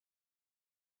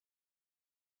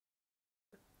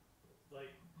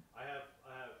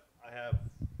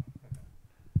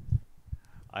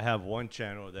I have one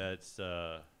channel that's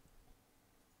I'm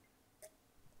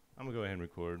gonna go ahead and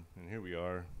record, and here we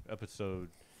are, episode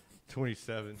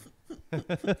 27.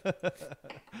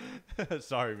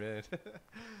 Sorry, man.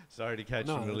 Sorry to catch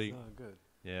you, Malik. No, good.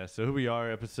 Yeah, so here we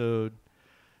are, episode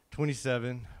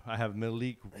 27. I have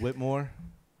Malik Whitmore.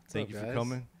 Thank you for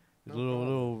coming. It's a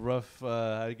little rough,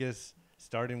 I guess,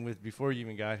 starting with before you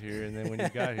even got here, and then when you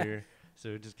got here. So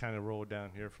it just kind of rolled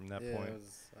down here from that point.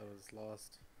 I was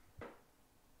lost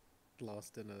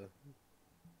in a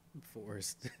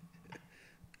forest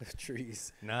of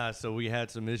trees. Nah, so we had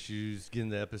some issues getting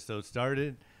the episode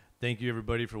started. Thank you,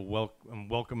 everybody, for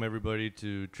welcome everybody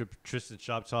to Tristan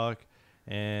Shop Talk.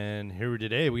 And here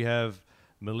today we have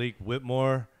Malik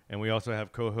Whitmore, and we also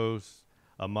have co-host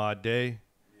Ahmad Day.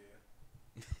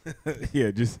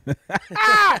 Yeah, just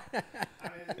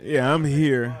yeah, I'm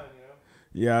here.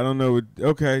 Yeah, I don't know.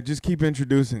 Okay, just keep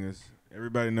introducing us.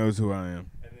 Everybody knows who I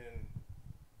am. And then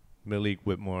Malik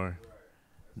Whitmore,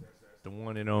 the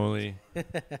one and only.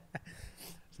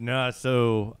 Nah,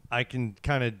 so I can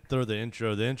kind of throw the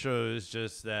intro. The intro is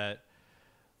just that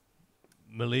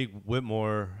Malik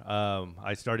Whitmore,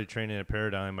 I started training at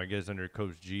Paradigm, I guess, under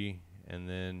Coach G. And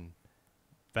then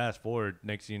fast forward,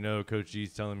 next thing you know, Coach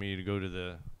G's telling me to go to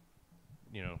the,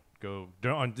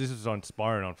 this is on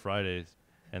sparring on Fridays.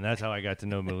 And that's how I got to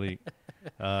know Malik.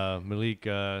 Malik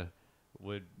because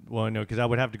I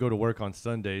would have to go to work on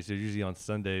Sundays. So usually on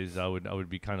Sundays, I would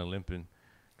be kind of limping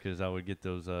because I would get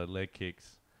those leg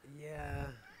kicks. Yeah.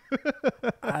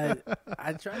 I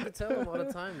try to tell them all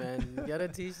the time, man. You got to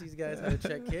teach these guys how to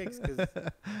check kicks because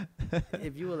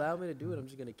if you allow me to do it, I'm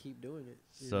just going to keep doing it.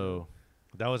 So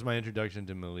that was my introduction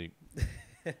to Malik.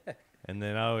 And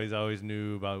then we always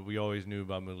knew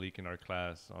about Malik in our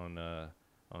class on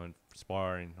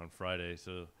sparring on Friday.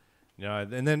 So,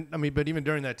 and then, but even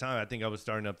during that time, I think I was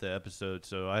starting up the episode.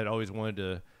 So I had always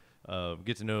wanted to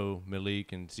get to know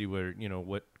Malik and see where,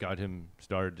 what got him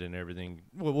started and everything.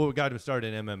 What got him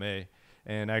started in MMA.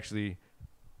 And actually,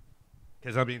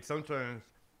 because, sometimes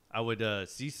I would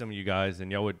see some of you guys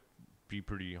and y'all would be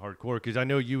pretty hardcore. Because I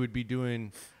know you would be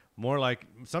doing more like,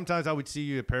 sometimes I would see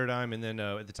you at Paradigm. And then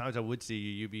at the times I would see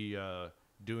you, you'd be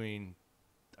doing,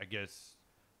 I guess,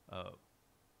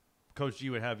 Coach G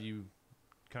would have you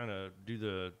kind of do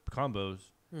the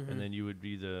combos, and then you would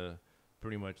be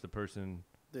pretty much the person.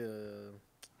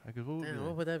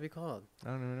 What would that be called?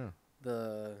 I don't even know.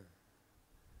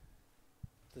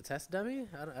 The test dummy?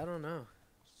 I don't know.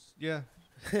 Yeah.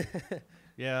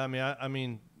 Yeah, I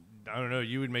don't know.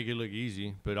 You would make it look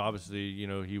easy, but obviously,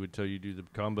 he would tell you to do the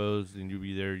combos, and you'd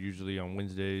be there usually on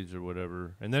Wednesdays or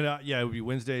whatever. And then, it would be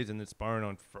Wednesdays, and then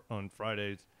sparring on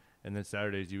Fridays. And then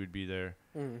Saturdays you would be there.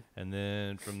 And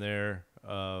then from there,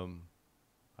 I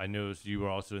noticed you were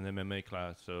also in the MMA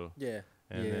class. So yeah.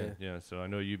 Then, so I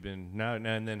know you've been now.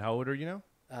 And then how old are you now?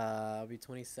 I'll be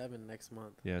 27 next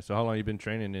month. Yeah. So how long you been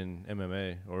training in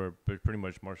MMA or pretty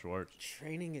much martial arts?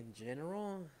 Training in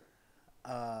general,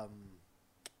 I'd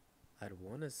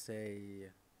want to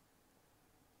say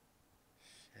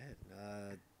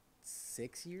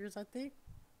 6 years, I think.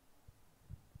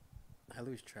 I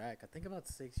lose track. I think about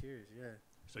 6 years, yeah.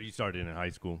 So you started in high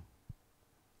school?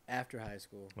 After high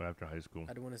school. Well, after high school.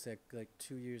 I'd want to say like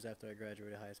 2 years after I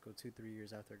graduated high school, 2-3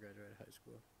 years after I graduated high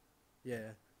school.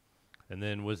 Yeah. And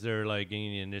then was there like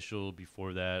any initial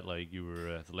before that, like you were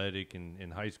athletic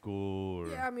in high school? Or?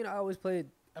 Yeah, I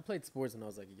played sports when I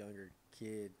was like a younger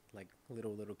kid, like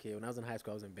little kid. When I was in high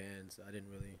school, I was in bands, so I didn't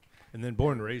really. And then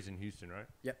born and raised in Houston, right?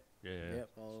 Yep. Yeah. Yep,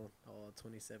 all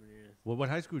 27 years. Well, what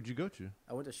high school did you go to?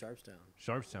 I went to Sharpstown.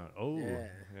 Sharpstown. Oh. Yeah.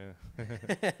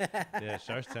 Yeah,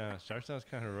 Sharpstown. Sharpstown's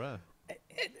kind of rough.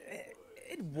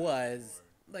 It was.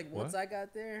 Like, once I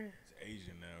got there. It's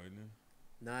Asian now, isn't it?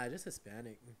 Nah, just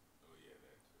Hispanic. Oh, yeah,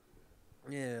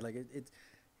 that too. Yeah, like, it's,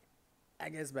 I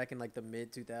guess back in, like, the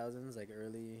mid-2000s, like,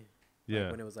 early. Yeah.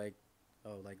 Like when it was, like,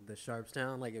 like, the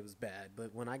Sharpstown, like, it was bad.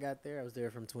 But when I got there, I was there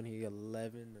from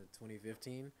 2011 to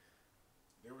 2015.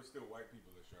 There were still white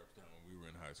people at Sharpstown when we were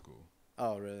in high school.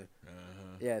 Oh, really?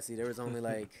 Uh-huh. Yeah, see, there was only,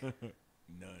 like...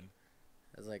 None.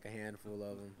 There's, like, a handful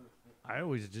of them. I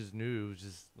always just knew it was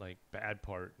just, like, bad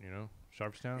part,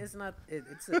 Sharpstown? It's not...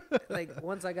 like,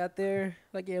 once I got there,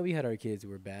 like, yeah, we had our kids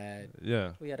who were bad.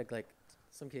 Yeah. We had, like,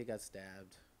 some kid got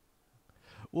stabbed.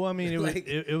 Well,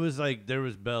 it was like there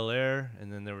was Bel Air,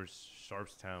 and then there was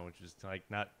Sharpstown, which was, like,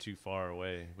 not too far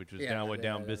away, which was down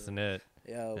Bissonnette.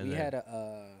 Yeah,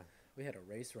 we had a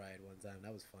race ride one time.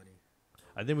 That was funny.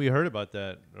 I think we heard about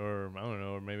that, or I don't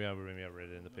know, or maybe I read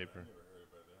it in the paper.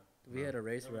 We had a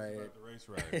race ride. The race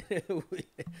ride.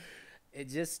 It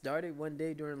just started one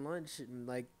day during lunch, and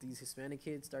like these Hispanic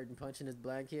kids started punching this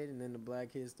black kid, and then the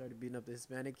black kids started beating up the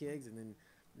Hispanic kids, and then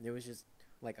there was just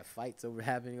like a fights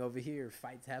happening over here,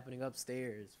 fights happening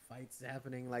upstairs, fights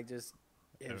happening like just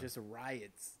it was just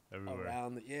riots everywhere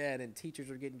around. And then teachers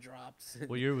were getting dropped.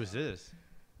 What year was this?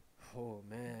 Oh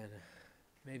man,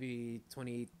 maybe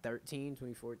 2013,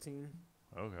 2014.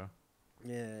 Okay.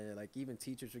 Yeah, like even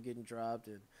teachers were getting dropped,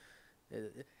 and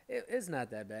it's not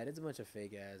that bad. It's a bunch of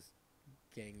fake ass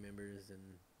gang members and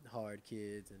hard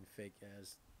kids and fake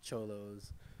ass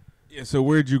cholos. Yeah. So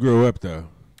where'd you grow up though?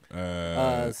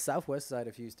 Southwest side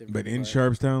of Houston. But in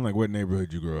Sharpstown, like what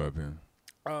neighborhood you grew up in?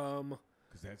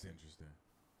 Because that's interesting.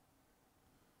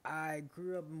 I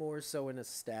grew up more so in the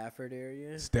Stafford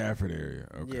area. Stafford area.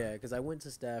 Okay. Yeah, because I went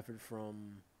to Stafford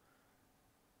from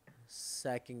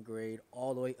second grade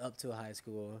all the way up to high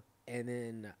school, and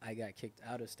then I got kicked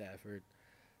out of Stafford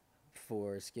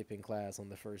for skipping class on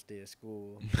the first day of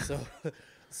school.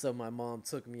 So my mom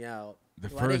took me out. The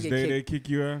first day they kick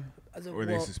you out? Or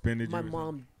they suspended you? My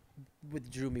mom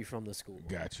withdrew me from the school.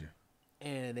 Gotcha.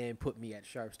 And then put me at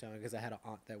Sharpstown because I had an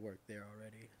aunt that worked there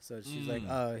already. So she's like,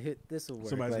 this will work.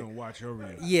 Somebody's like, going to watch over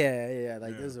you. Yeah,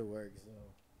 this will work.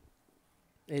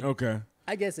 So okay.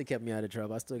 I guess it kept me out of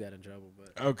trouble. I still got in trouble.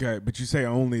 But okay, but you say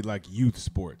only like youth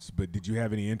sports. But did you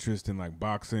have any interest in like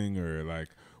boxing or like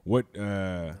what?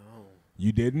 No.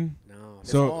 You didn't? No.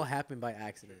 This all happened by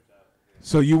accident.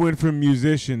 So you went from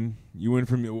musician,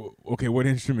 okay, what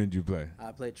instrument did you play?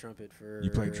 I played trumpet for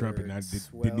You played trumpet, and I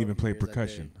didn't even play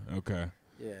percussion. Okay.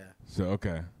 Yeah. So,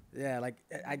 okay. Yeah, like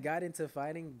I got into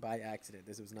fighting by accident.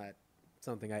 This was not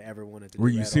something I ever wanted to do. Were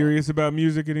you serious about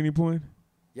music at any point?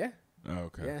 Yeah. Oh,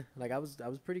 okay. Yeah, like I was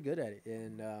pretty good at it.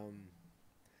 And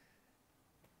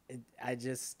I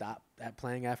just stopped at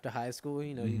playing after high school.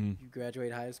 You know, you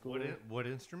graduate high school. What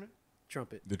instrument?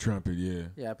 Trumpet. The trumpet, yeah.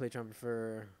 Yeah, I played trumpet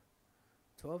for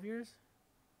 12 years.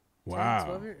 Wow.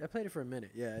 12 years? I played it for a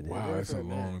minute. Yeah. Wow, that's a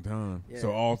long time. Yeah.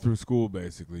 So all through school,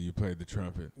 basically, you played the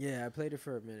trumpet. Yeah, I played it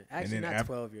for a minute. Actually, not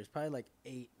 12 years. Probably like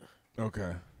 8.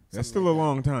 Okay. That's still a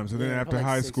long time. So then after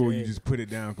high school, you just put it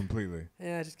down completely.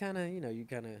 Yeah, just kind of,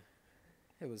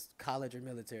 it was college or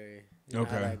military. You know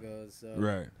how that goes. So,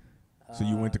 right. So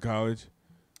you went to college?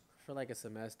 For like a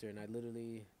semester, and I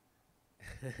literally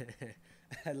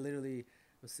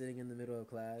was sitting in the middle of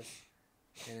class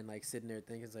and like sitting there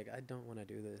thinking, it's like, I don't want to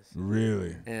do this.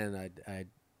 Really? And I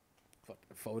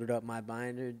folded up my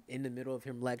binder in the middle of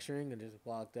him lecturing and just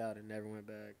walked out and never went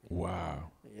back.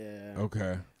 Wow. Yeah.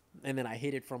 Okay. And then I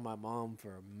hid it from my mom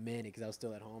for a minute because I was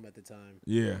still at home at the time.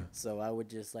 Yeah. So I would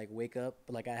just like wake up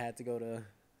like I had to go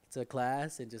to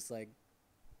class and just like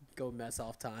go mess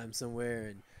off time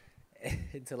somewhere and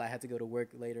until I had to go to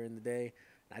work later in the day.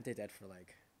 And I did that for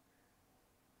like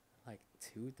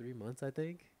 2-3 months, I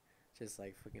think. Just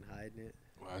like fucking hiding it.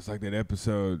 Wow, it's like that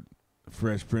episode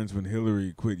Fresh Prince when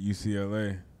Hillary quit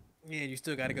UCLA. Yeah, you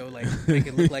still got to go like make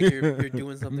it look like you're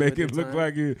doing something. Make it look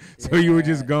like you. So you were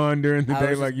just gone during the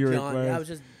day like you were in class. I was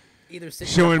just either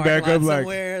sitting showing at a back up like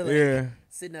somewhere,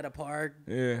 sitting at a park,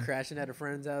 crashing at a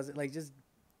friend's house, like just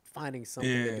finding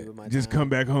something to do with my time. Just come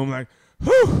back home like,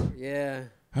 whew. Yeah.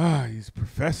 Ah, these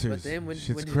professors. But then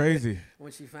shit's crazy.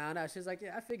 When she found out, she was like,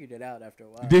 "Yeah, I figured it out after a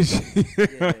while." Did she?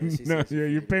 No,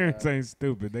 your parents ain't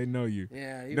stupid. They know you.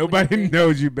 Yeah. Nobody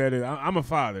knows you better. I'm a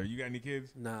father. You got any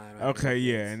kids? Nah. I don't okay,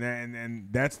 yeah, and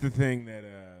that's the thing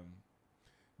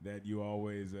that you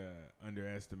always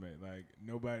underestimate. Like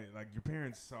nobody, like your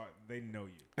parents saw it. They know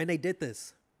you. And they did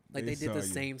this. Like they did the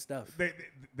same stuff.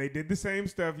 They did the same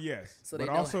stuff, yes. So but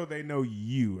also they know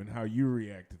you and how you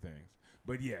react to things.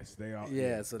 But yes, they all.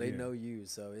 Yeah, so they know you.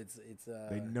 So it's.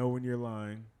 They know when you're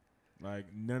lying. Like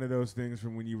none of those things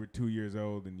from when you were 2 years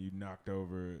old and you knocked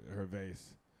over her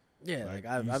vase. Yeah, like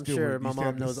I'm sure my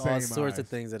mom knows all sorts of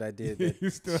things that I did.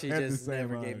 But she just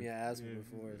never gave me an ass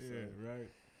before. So. Yeah, right.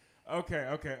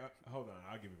 Okay. Hold on,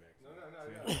 I'll give it back.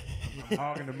 No. I'm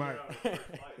hogging the mic.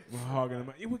 We're hogging the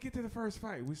mic. Yeah, we'll get to the first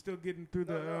fight. We're still getting through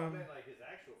the. I meant like his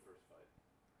actual first fight.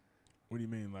 What do you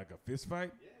mean, like a fist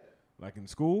fight? Yeah. Like in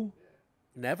school? Yeah.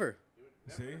 Never.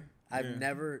 See? I've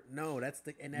never. No, that's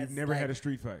the. And you've never had a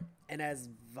street fight. And as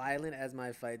violent as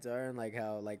my fights are, and like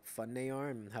how like fun they are,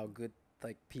 and how good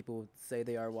like people say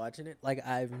they are watching it, like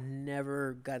I've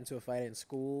never gotten to a fight in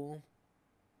school,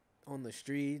 on the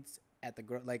streets, at the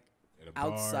like at a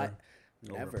bar, outside.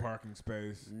 Never. Over a parking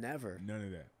space. Never. None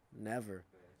of that. Never.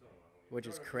 Which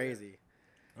is crazy.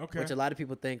 Okay. Which a lot of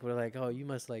people think we're like, oh, you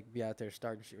must like be out there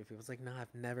starting shit with people. It's like, no,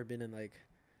 I've never been in like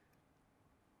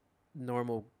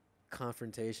normal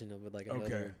confrontation with like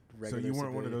another regular. So you weren't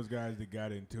civilian. one of those guys that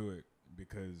got into it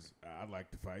because I like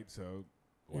to fight. So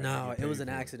Or No, did you it was pay an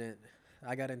for accident.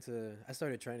 I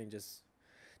started training just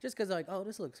because like, oh,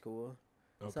 this looks cool.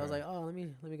 Okay. So I was like, oh, let me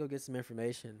go get some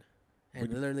information. And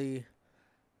Would you- literally,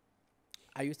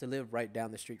 I used to live right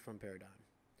down the street from Paradigm,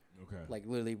 Okay. like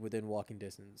literally within walking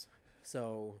distance.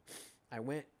 So I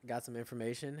went, got some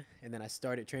information, and then I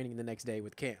started training the next day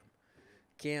with Cam.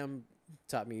 Cam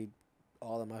taught me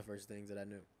all of my first things that I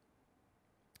knew.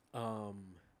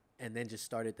 And then just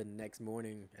started the next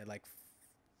morning at like,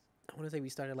 I want to say we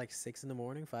started like 6 in the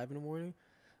morning, 5 in the morning,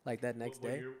 like that next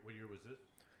day. What year was this?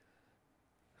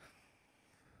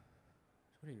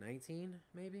 2019,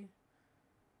 maybe?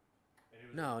 And it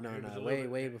was No, and it was a little way,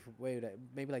 bit- way before,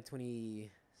 maybe like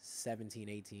 2017,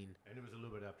 18. And it was a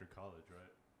little bit after college,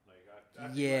 right? Like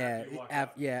after Yeah, you walked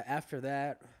out. yeah. After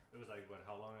that, It was like what?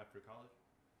 How long after college?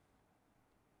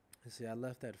 let's see, I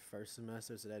left that first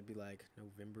semester, so that'd be like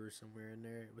November somewhere in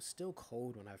there. It was still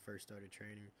cold when I first started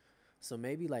training, so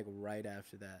maybe like right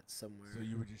after that somewhere. So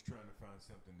you were just trying to find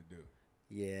something to do.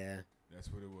 Yeah. That's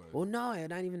what it was. Well, no,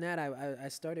 not even that. I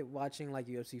started watching like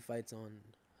UFC fights on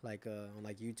like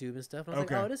YouTube and stuff. And I was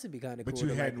Okay. like, oh, this would be kind of cool. But you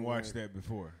to, hadn't like, watched learn. that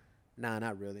before. Nah,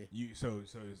 not really. You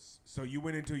so you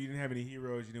went into, you didn't have any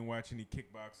heroes. You didn't watch any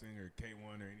kickboxing or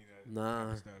K1 or any of that Nah.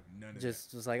 type of stuff. None of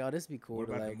Just was like, oh, this would be that. cool What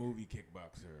to about like. the movie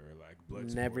Kickboxer or like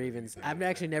Bloodsport? Never or even. anything I've like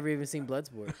actually that? never even seen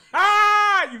Bloodsport.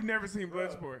 You've never seen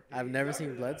Bloodsport. I've never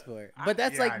seen Bloodsport. But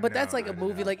that's Yeah, I like, but that's know, like a I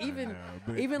movie. know, Like I even, know,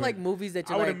 but- even but like movies that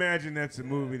I you're would like. imagine that's a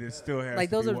movie that still has Like,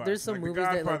 to those be are- watched. there's some like movies The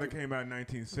that, Godfather like- came out in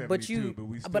 1972, But you, but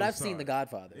we still but I've saw seen The it.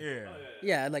 Godfather. Yeah.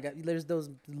 Yeah, like there's those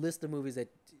list of movies that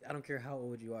I don't care how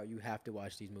old you are, you have to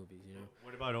watch these movies. You know,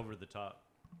 What about Over the Top?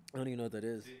 I don't even know what that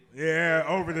is. Yeah,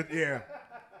 Over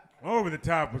the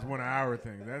Top was one of our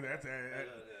things.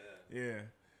 Yeah,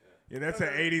 that's an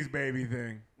 '80s baby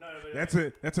thing.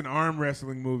 That's an arm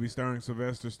wrestling movie starring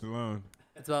Sylvester Stallone.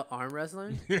 It's about arm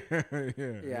wrestling. yeah,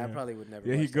 Yeah, I probably would never.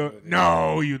 Yeah, he watch that go. movie.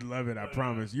 No, you'd love it. I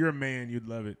promise. You're a man. You'd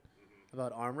love it.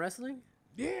 About arm wrestling.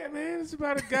 Yeah, man. It's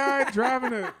about a guy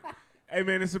driving a. Hey,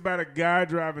 man. It's about a guy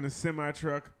driving a semi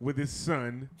truck with his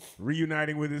son,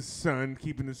 reuniting with his son,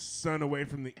 keeping his son away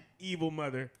from the evil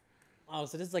mother. Oh,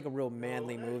 so this is like a real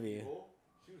manly movie.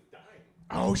 She was dying.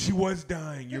 Oh, she was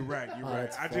dying. You're right. You're Oh, right.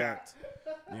 that's I fucked.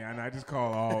 Yeah, and I just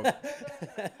call all. Dying,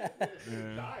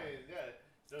 Yeah. yeah.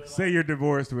 So Say you're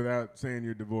divorced without saying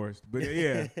you're divorced, but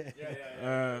yeah.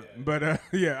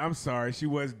 Yeah, I'm sorry. She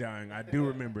was dying. I do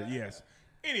remember. Yes.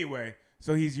 Anyway,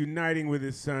 so he's uniting with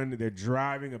his son. They're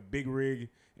driving a big rig,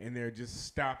 and they're just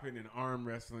stopping and arm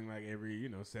wrestling like every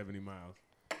 70 miles.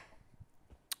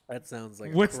 That sounds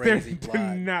like What's a there crazy to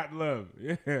plot. not love?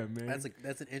 Yeah, man.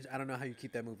 I don't know how you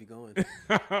keep that movie going.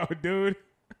 Oh, dude.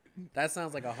 That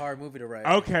sounds like a hard movie to write.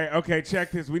 Okay.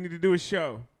 Check this. We need to do a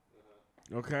show.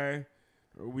 Okay.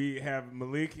 We have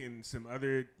Malik and some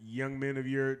other young men of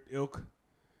your ilk,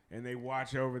 and they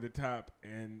watch Over the Top,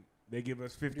 and they give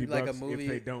us $50 like a if movie-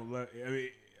 they don't love. I mean,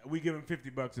 we give them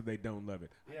 $50 if they don't love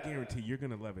it. I guarantee you're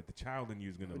gonna love it. The child in you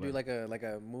is gonna We love do it. like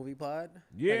a movie pod.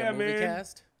 Yeah, like a movie man.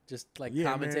 Cast. Just like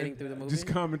commentating man. through the movie. Just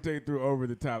commentate through Over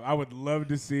the Top. I would love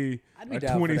to see I'd be a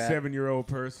down for that. 27-year-old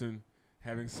person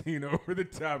having seen Over the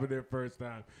Top of their first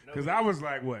time. Because I was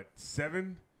like, what,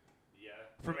 7? Yeah.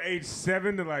 From age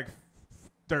 7 to like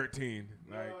 13.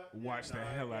 Like, watch the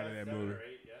hell out of that 7 movie. or 8,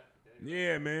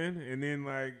 Yeah, man. And then,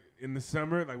 like, in the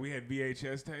summer, like, we had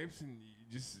VHS tapes, and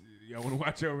y'all want to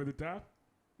watch Over the Top?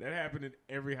 That happened in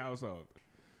every household.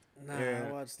 Nah, Yeah.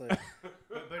 I watched like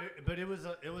But it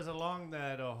was along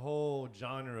that whole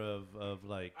genre of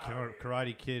like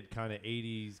Karate Kid kind of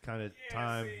 80s kind of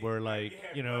time where like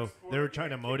they were trying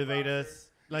to motivate us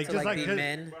like To, just like, like be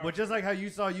men. but just like how you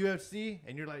saw UFC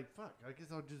and you're like fuck I guess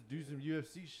I'll just do some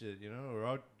UFC shit or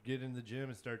I'll get in the gym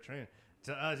and start training.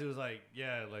 To us it was like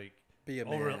like be a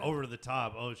man. over the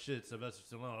top. Oh shit, Sylvester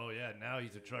Stallone. Oh yeah, now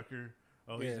he's a trucker.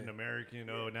 Oh, he's Yeah. an American.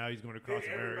 Oh, now he's going across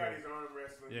America. Everybody's arm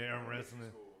wrestling. Yeah, arm in wrestling.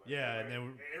 school. Yeah, and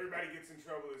then everybody gets in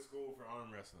trouble at school for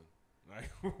arm wrestling. Like,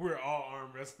 we're all arm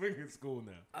wrestling in school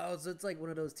now. Oh, so it's like one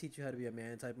of those teach you how to be a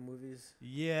man type of movies.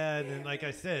 yeah, and then like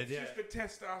I said, It's yeah. just the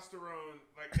testosterone.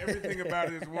 Like, everything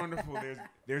about it is wonderful.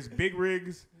 There's big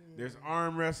rigs. There's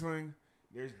arm wrestling.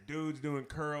 There's dudes doing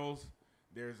curls.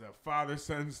 There's a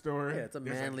father-son story. Yeah, it's a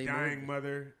There's manly a dying movie.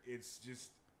 mother. It's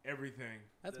just everything.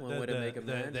 That's one way to make a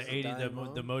man. The just a 80s, dying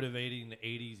mom. the motivating the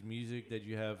 80s music that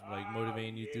you have like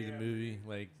motivating you through the movie,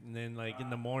 like and then like in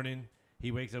the morning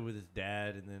he wakes up with his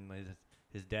dad, and then like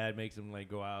his dad makes him like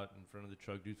go out in front of the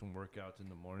truck, do some workouts in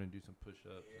the morning, do some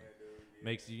push-ups,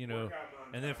 makes you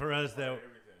and then for us that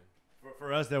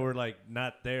for us that were like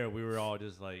not there, we were all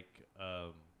just like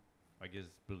I guess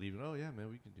believing, oh yeah man,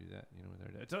 we can do that,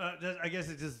 with our dad. So I guess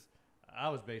it just I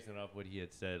was basing off what he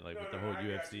had said, like with the whole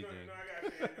UFC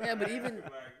thing. Yeah, but even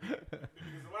because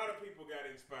a lot of people got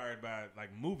inspired by like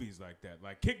movies like that.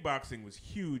 Like kickboxing was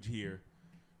huge here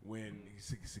when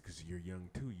because you're young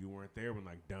too. You weren't there when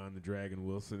like Don the Dragon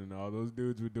Wilson and all those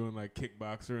dudes were doing like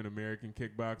Kickboxer and American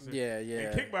Kickboxer. yeah.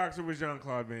 And Kickboxer was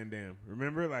Jean-Claude Van Damme.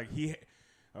 Remember, like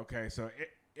okay, so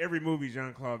every movie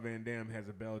Jean-Claude Van Damme has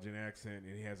a Belgian accent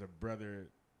and he has a brother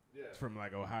from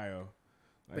like Ohio.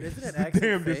 Like, but isn't it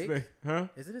accent fake? Huh?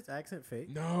 Isn't his accent fake?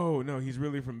 No, he's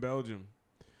really from Belgium.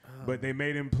 But they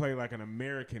made him play like an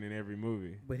American in every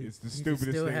movie. But it's the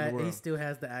stupidest thing in the world. He still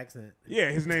has the accent. Yeah,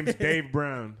 his name's Dave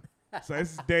Brown. So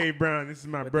this is Dave Brown. This is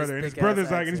my With brother. this And his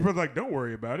thick-ass brother's like, don't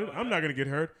worry about it. I'm not gonna get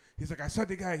hurt. He's like, I saw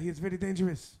the guy. He is very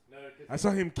dangerous. No, I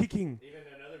saw him kicking. Even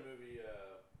another movie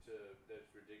that's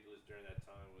ridiculous during that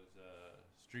time was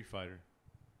Street Fighter.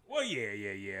 Well,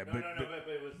 yeah. No, but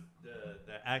it was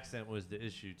the accent was the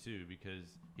issue too, because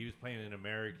he was playing an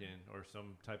American or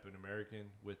some type of American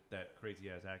with that crazy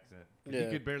ass accent. Yeah.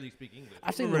 He could barely speak English.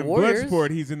 I've seen In the Warriors.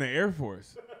 Bloodsport, he's in the Air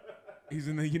Force. He's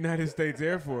in the United States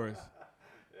Air Force.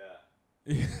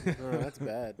 Oh, that's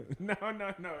bad. No,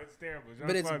 it's terrible.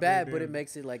 But it's bad, but it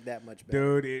makes it like that much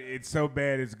better. Dude, it's so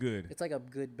bad it's good. It's like a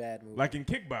good bad movie. Like in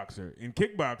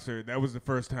Kickboxer, that was the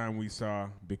first time we saw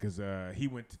because he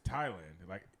went to Thailand.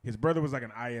 Like his brother was like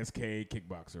an ISK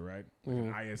kickboxer, right? Like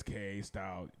an ISK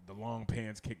style, the long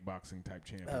pants kickboxing type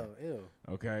champion. Oh, ew.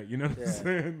 Okay, you know what I'm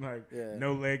saying? Like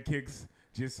no leg kicks,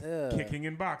 just kicking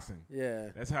and boxing. Yeah.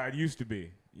 That's how it used to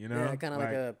be. You know, yeah, kind of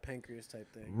like a pancreas type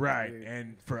thing. Right, Weird.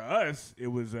 and for us, it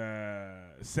was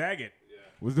Saget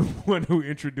was the one who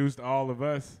introduced all of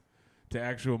us to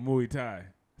actual Muay Thai.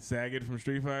 Saget from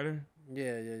Street Fighter.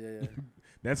 Yeah.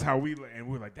 That's how we're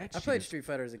like that. I played Street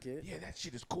Fighter as a kid. Yeah, that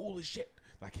shit is cool as shit.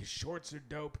 Like his shorts are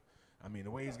dope. I mean,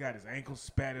 the way he's got his ankles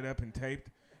spatted up and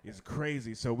taped is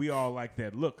crazy. So we all like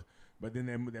that look. But then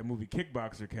that movie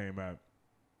Kickboxer came out.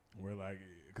 We're like,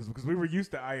 because we were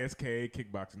used to ISKA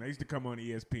kickboxing. They used to come on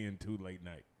ESPN2 late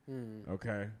night.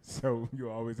 Okay, so you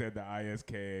always had the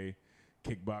ISKA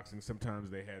kickboxing. Sometimes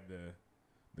they had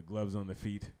the gloves on the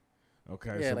feet.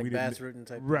 Okay, Yeah, so like we Bas Rutten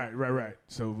type. Right.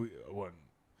 So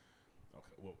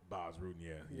Bas Rutten,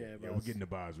 yeah. We're Bas. getting to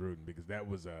Bas Rutten because that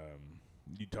was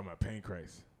you talking about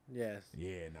Pancrase. Yes.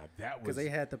 Yeah, now that was Because they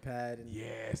had the pad. And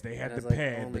yes, they had and the it was,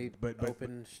 pad, like, only but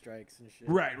open strikes and shit.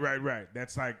 Right.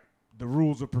 That's like the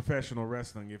rules of professional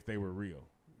wrestling if they were real.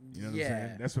 You know what I'm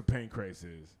saying? That's what Pancrase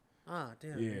is. Ah,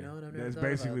 damn. Yeah, You know what? I've never that's thought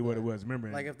basically about what that. it was. Remember?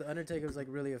 Like if the Undertaker was like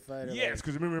really a fighter. Yes, like,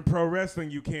 because remember in pro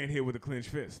wrestling you can't hit with a clenched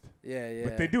fist. Yeah.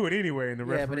 But they do it anyway, and the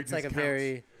referee but it's like a just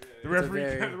very. the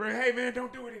referee counts. Hey man,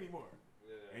 don't do it anymore.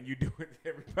 And you do it.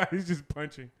 Everybody's just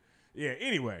punching. Yeah.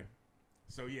 Anyway,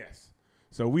 so yes.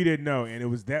 So we didn't know, and it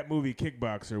was that movie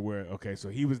Kickboxer where so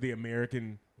he was the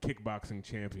American kickboxing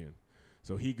champion.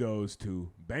 So he goes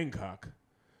to Bangkok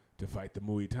to fight the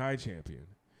Muay Thai champion,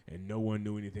 and no one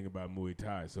knew anything about Muay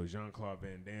Thai. So Jean-Claude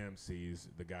Van Damme sees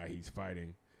the guy he's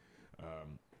fighting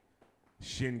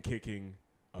shin kicking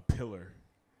a pillar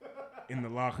in the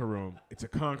locker room. It's a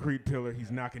concrete pillar.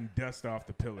 He's knocking dust off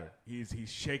the pillar. He's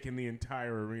shaking the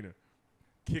entire arena,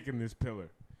 kicking this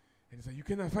pillar. And he's like, you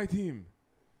cannot fight him.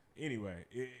 Anyway,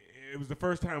 it was the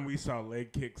first time we saw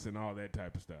leg kicks and all that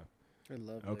type of stuff. I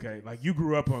love. Okay, leg kicks. like you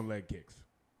grew up on leg kicks.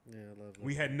 Yeah, I love.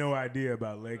 We had no idea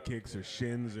about leg kicks or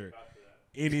shins or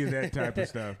any of that type of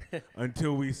stuff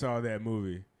until we saw that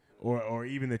movie, or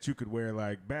even that you could wear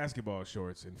like basketball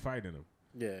shorts and fight in them.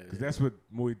 Yeah, because that's what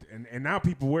Muay. And now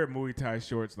people wear Muay Thai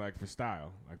shorts like for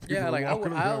style. Like people like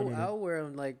I'll I'll wear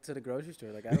them like to the grocery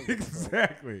store. Like I don't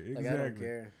exactly. Like I don't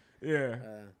care.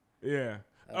 Yeah.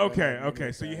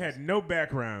 Okay. So you had no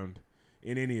background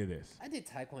in any of this. I did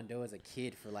Taekwondo as a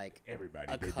kid for like everybody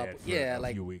a did couple. that for yeah, a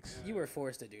like few weeks. You were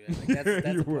forced to do that. Like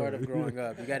that's a part of growing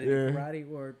up. You got to do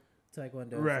karate or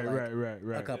Taekwondo. Right. For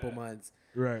like a couple months.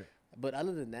 Right. But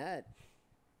other than that,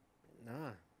 nah.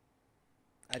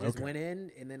 I just went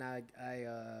in, and then I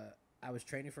was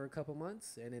training for a couple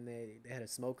months, and then they had a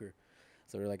smoker.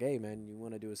 So they're like, hey, man, you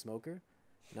want to do a smoker?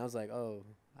 And I was like, oh,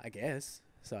 I guess.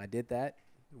 So I did that,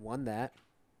 won that,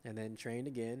 and then trained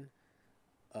again.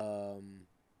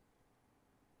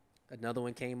 Another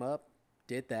one came up,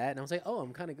 did that, and I was like, oh,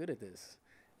 I'm kind of good at this.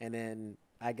 And then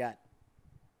I got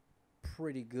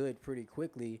pretty good pretty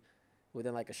quickly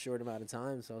within like a short amount of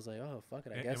time. So I was like, oh, fuck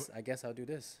it. I guess I'll do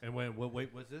this. And what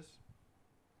weight was this?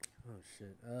 Oh,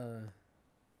 shit.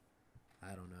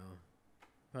 I don't know.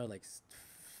 Probably like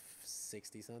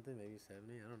 60-something, maybe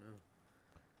 70. I don't know.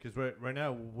 Because right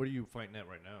now, what are you fighting at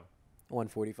right now?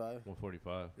 145.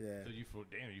 145. Yeah. So you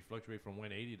fluctuate from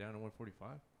 180 down to 145?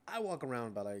 I walk around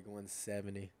about like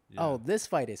 170. Yeah. Oh, this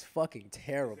fight is fucking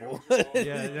terrible. Yeah, this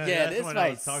that's what I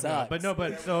fight was talking sucks. about. But no,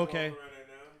 but so okay.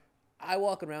 I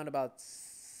walk around about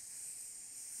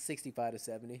 65 to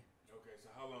 70. Okay, so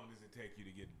how long does it take you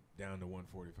to get down to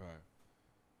 145?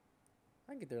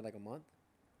 I can get there in like a month.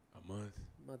 A month?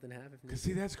 Month and a half. If Cause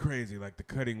see, that's crazy. Like the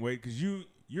cutting weight, cause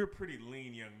you're a pretty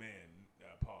lean young man.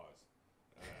 Pause.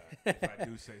 If I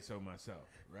do say so myself,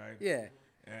 right? Yeah.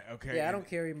 Okay. Yeah, I don't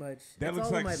carry much. That It's looks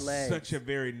all like in my legs. such a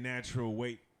very natural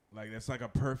weight. Like that's like a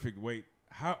perfect weight.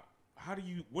 How do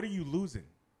you? What are you losing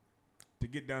to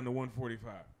get down to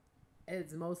 145?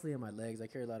 It's mostly in my legs. I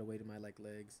carry a lot of weight in my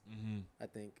legs. Mm-hmm. I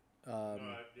think. Yeah.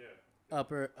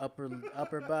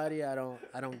 Upper body. I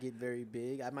don't get very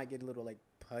big. I might get a little like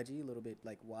pudgy, a little bit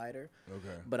like wider.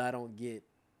 Okay. But I don't get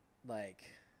like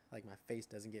my face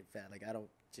doesn't get fat. Like I don't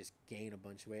just gain a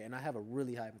bunch of weight. And I have a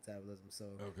really high metabolism, so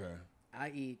Okay.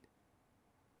 I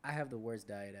have the worst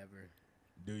diet ever.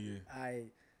 Do you? I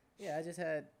just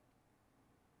had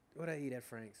what I eat at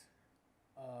Frank's.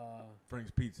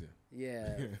 Frank's Pizza.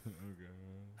 Yeah. Okay.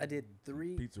 I did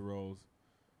 3. Pizza rolls.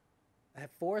 I had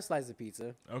 4 slices of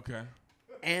pizza Okay.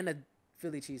 and a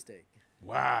Philly cheesesteak.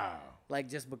 Wow. Like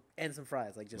and some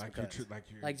fries. Like just because.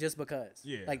 Like just because.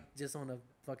 Yeah. Like just on a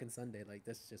fucking Sunday. Like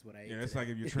that's just what I ate. Yeah, that's today. like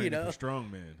if you're training know? for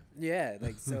strongman. Yeah.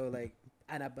 Like so like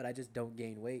but I just don't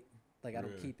gain weight. Like I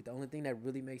don't Really? keep it. The only thing that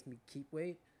really makes me keep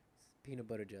weight is peanut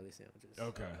butter jelly sandwiches.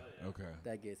 Okay. yeah. Okay.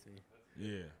 That gets me.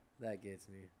 Yeah. That gets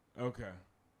me. Okay.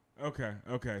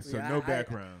 So Yeah, no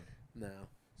background. No.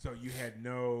 So you had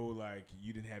no, like,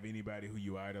 you didn't have anybody who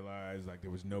you idolized? Like, there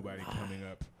was nobody coming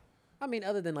up? I mean,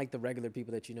 other than like the regular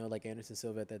people that you know, like Anderson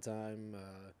Silva at that time.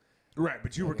 Right,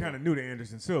 but you were Okay. kind of new to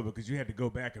Anderson Silva because you had to go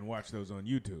back and watch those on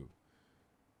YouTube.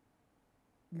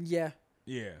 Yeah.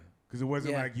 Yeah, because it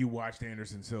wasn't Yeah. like you watched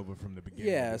Anderson Silva from the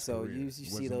beginning. Yeah. of his So career. you It see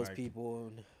wasn't those like-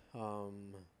 people.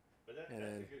 And, But that's And a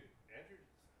then- good Andrew.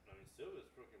 I mean, Silva's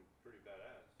freaking pretty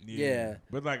badass. Yeah.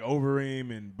 But like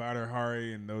Overeem and Badr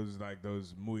Hari and those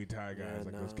Muay Thai guys, Yeah,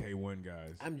 like those no. K1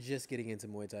 guys. I'm just getting into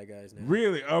Muay Thai guys now.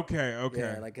 Really? Okay.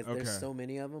 Yeah, like 'cause okay. there's so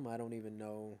many of them, I don't even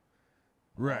know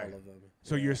right. all of them.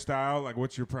 So Yeah. your style, like,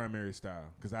 what's your primary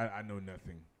style? Because I know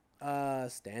nothing.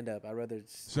 Stand up. I'd rather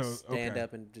So, stand okay.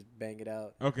 up and just bang it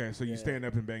out. Okay, so you Yeah. stand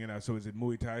up and bang it out. So is it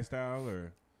Muay Thai style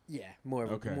or? Yeah, more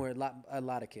of Okay. a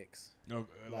lot of kicks. No,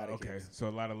 Lot of okay, kicks. so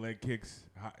a lot of leg kicks.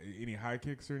 Any high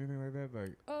kicks or anything like that?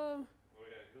 Like Oh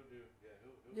yeah, he'll do.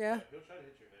 Yeah, Yeah. He'll try to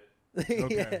hit your head.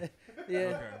 Okay.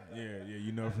 yeah, okay, yeah,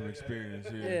 you know from experience.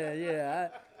 yeah.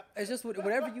 It's just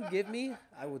whatever you give me,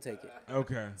 I will take it.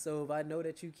 Okay. So if I know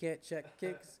that you can't check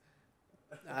kicks,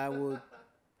 I will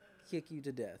kick you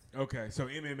to death. Okay, so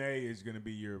MMA is gonna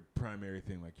be your primary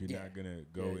thing. Like you're Yeah. not gonna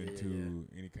go Yeah, into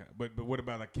any kind. But what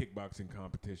about like kickboxing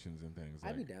competitions and things?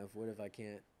 I'd be down for it if I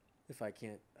can't.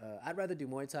 I'd rather do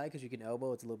Muay Thai because you can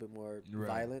elbow. It's a little bit more Right.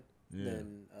 violent Yeah.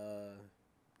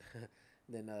 than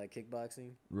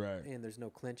kickboxing, Right. and there's no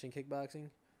clinch in kickboxing.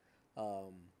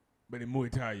 But in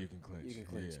Muay Thai you can clinch. You can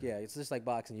clinch. Yeah, it's just like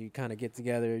boxing. You kind of get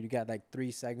together. You got like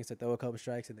 3 seconds to throw a couple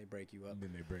strikes, and they break you up. And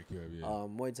then they break you up. Yeah.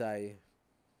 Muay Thai,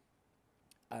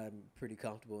 I'm pretty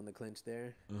comfortable in the clinch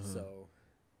there. Uh-huh. So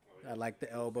I like the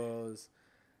elbows.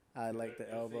 I like the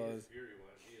elbows. Fury one.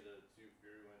 He had the 2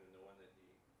 Fury one and the one that he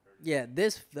hurt. Yeah,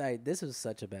 this was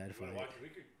such a bad You wanna fight. watch it? We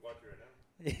could watch it right now.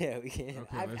 Yeah, we can.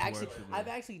 Okay, I've let's actually watch it, I've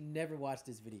man. actually never watched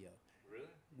this video. Really?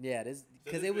 Yeah, this So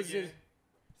because this it was began- just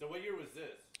So what year was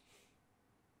this?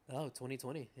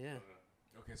 2020. Yeah.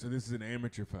 Okay, so this is an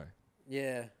amateur fight.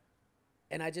 Yeah.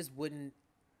 And I just wouldn't.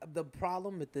 The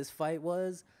problem with this fight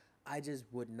was I just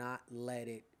would not let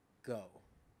it go.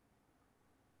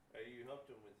 Hey, you helped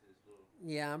him with his little.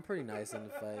 Yeah, I'm pretty nice in the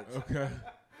fights. Okay.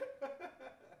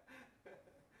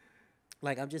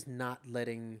 Like, I'm just not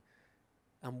letting.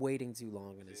 I'm waiting too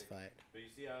long in this fight. But you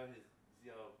see how Malik, he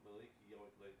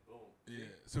always like boom. Yeah.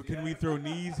 So can we throw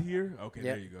knees here? Okay,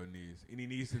 Yep. there you go, knees. Any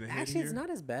knees to the head Actually, here? it's not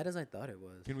as bad as I thought it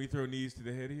was. Can we throw knees to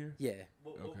the head here? Yeah.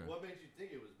 Okay. What makes you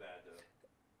think it was bad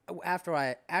though? After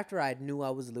I knew I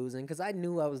was losing, because I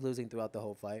knew I was losing throughout the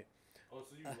whole fight. Oh,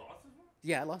 so you lost this one?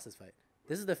 Yeah, I lost this fight.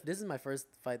 This is my first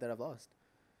fight that I've lost.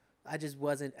 I just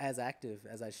wasn't as active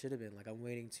as I should have been. Like, I'm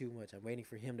waiting too much. I'm waiting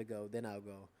for him to go, then I'll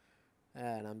go.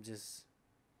 And I'm just.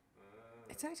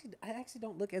 I actually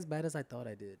don't look as bad as I thought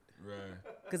I did. Right.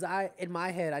 Because in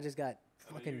my head, I just got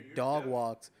fucking you're dog done.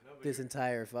 walked No, but this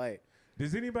entire fight.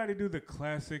 Does anybody do the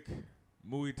classic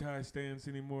Muay Thai stance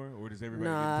anymore, or does everybody?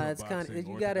 Nah, get it's into a kind boxing,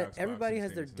 of, you got to, orthodox everybody boxing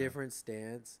has their stance now? different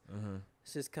stance. Uh-huh.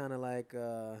 It's just kind of like,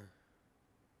 Because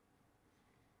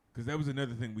that was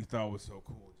another thing we thought was so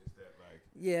cool, just that like.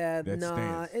 yeah, That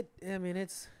nah,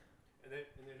 stance. And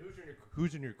And then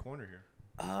who's in your corner here?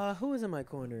 Who is in my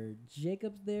corner?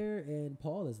 Jacob's there and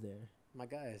Paul is there. My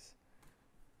guys.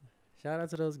 Shout out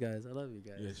to those guys. I love you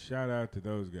guys. Yeah, shout out to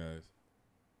those guys.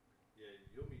 Yeah,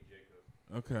 you'll meet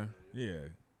Jacob. Okay. Yeah.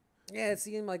 Yeah, it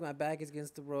seemed like my back is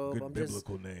against the rope. Good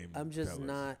biblical name. I'm just fellas.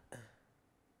 not.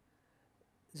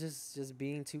 Just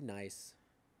being too nice.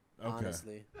 Okay.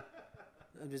 Honestly,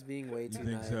 I'm just being way You too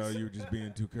think nice. so? You were just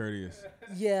being too courteous.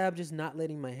 Yeah, I'm just not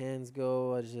letting my hands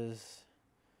go.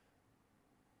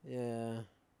 Yeah.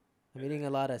 I'm eating a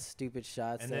lot of stupid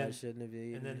shots And that I then- shouldn't have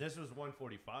eaten. And then this was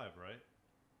 145, right?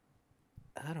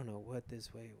 I don't know what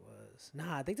this weight was.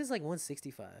 Nah, I think this is like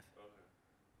 165. Okay.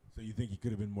 So you think you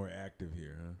could have been more active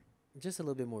here, huh? Just a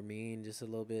little bit more mean, just a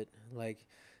little bit like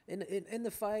in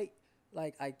the fight,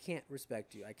 like I can't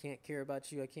respect you. I can't care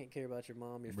about you. I can't care about your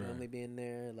mom, your Right. family being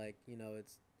there. Like,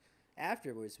 it's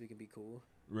afterwards we can be cool.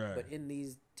 Right. But in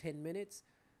these 10 minutes,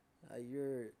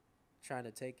 you're trying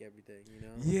to take everything,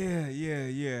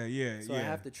 Yeah. So I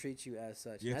have to treat you as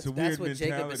such. Yeah, That's, it's a that's weird what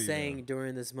Jacob mentality, is saying though.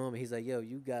 during this moment. He's like, "Yo,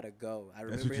 you gotta go." I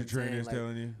remember That's what your him saying, trainer's like,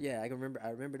 telling you? Yeah, I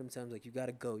remember him telling me, like, "You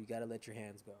gotta go. You gotta let your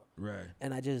hands go." Right.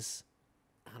 And I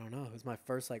don't know. It was my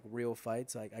first like real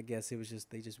fight, so I guess it was just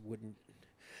they just wouldn't.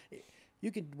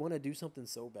 You could want to do something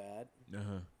so bad,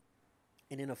 Uh-huh.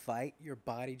 and in a fight, your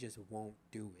body just won't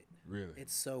do it. Really?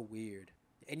 It's so weird.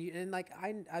 And like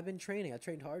I've been training. I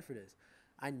trained hard for this.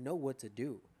 I know what to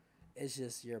do. It's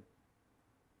just your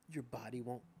body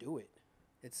won't do it.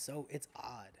 It's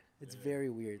odd. It's a very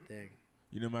weird thing.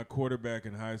 My quarterback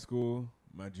in high school,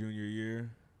 my junior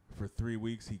year, for 3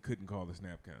 weeks, he couldn't call the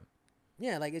snap count.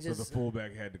 Yeah, like it So just the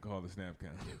fullback had to call the snap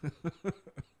count.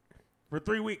 For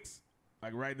 3 weeks.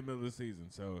 Like right in the middle of the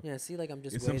season. So yeah. See, like I'm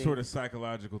just it's waiting. some sort of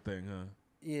psychological thing, huh?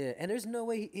 Yeah, and there's no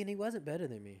way, and he wasn't better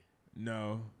than me.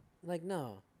 No. Like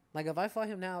no, like if I fought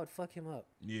him now, I'd fuck him up.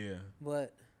 Yeah.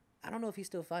 But I don't know if he's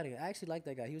still fighting. I actually like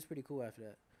that guy. He was pretty cool after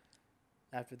that.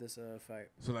 After this fight,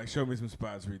 So like show me some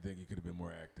spots where you think you could have been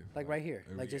more active. like right here,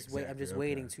 like just wait. I'm just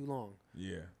waiting too long.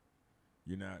 Yeah.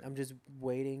 You're not I'm just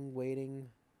waiting.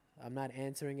 I'm not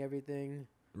answering everything.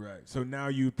 right. So now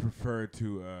you prefer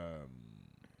to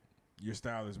your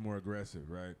style is more aggressive,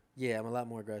 right? Yeah, I'm a lot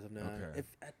more aggressive now. Okay.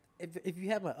 If you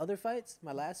have my other fights,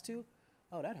 my last two,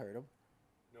 oh, that hurt him.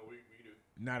 No, we do.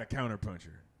 Not a counter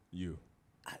puncher. You.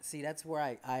 See, that's where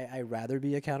I rather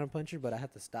be a counter puncher, but I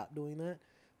have to stop doing that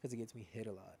because it gets me hit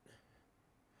a lot,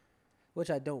 which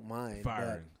I don't mind.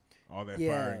 Firing. All that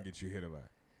Yeah. firing gets you hit a lot.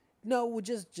 No, we're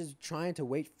just trying to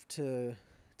wait to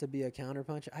be a counter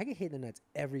puncher. I get hit in the nuts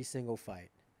every single fight.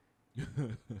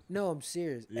 No, I'm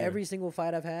serious. Yeah. Every single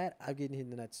fight I've had, I've getting hit in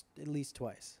the nuts at least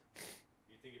twice.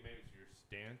 You think maybe it's your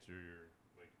stance or your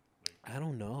like I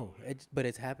don't know, but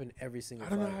it's happened every single I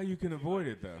fight. don't know how you can avoid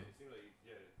it though. It seemed like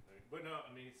but no,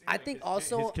 I mean. It seemed I like think his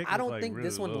also, kick I was, don't like, think really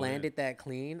this one low, man. landed that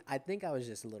clean. I think I was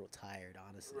just a little tired,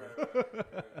 honestly.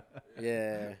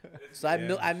 Yeah. So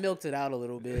I milked it out a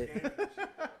little bit.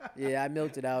 Yeah, I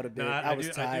milked it out a bit. No, I was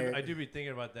tired. I do be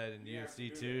thinking about that in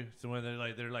UFC too. So when they're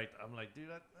like, I'm like, dude,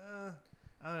 I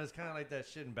don't know. It's kind of like that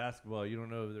shit in basketball. You don't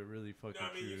know if they're really fucking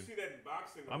true. that in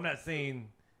boxing. I'm not saying.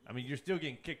 I mean, you're still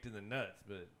getting kicked in the nuts,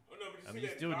 but Oh, no, but I mean, you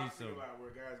still need some. where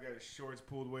a guy's got his shorts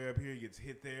pulled way up here, he gets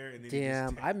hit there, and then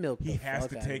Damn, I milked he the has fuck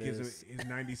to out take of his this.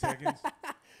 90 seconds.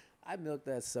 I milked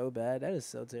that so bad. That is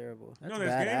so terrible. That's No, there's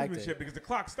bad gamesmanship acting. because the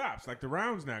clock stops. Like the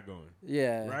round's not going.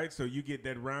 Yeah. Right? So you get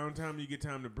that round time, you get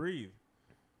time to breathe.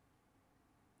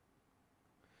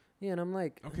 Yeah, and I'm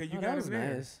like, Okay, you oh, got that was him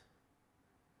there. nice.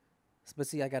 But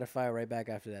see, I got to fire right back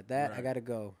after that. I Right. got to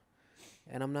go.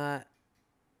 And I'm not.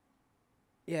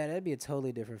 Yeah, that'd be a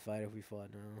totally different fight if we fought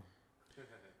now.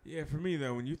 Yeah, for me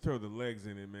though, when you throw the legs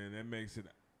in it, man, that makes it.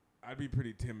 I'd be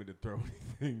pretty timid to throw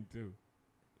anything too.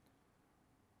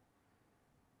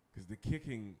 Because the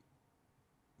kicking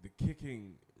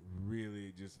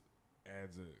really just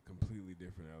adds a completely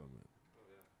different element.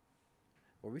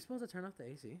 Were we supposed to turn off the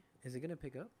AC? Is it going to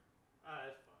pick up?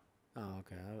 That's fine. Oh,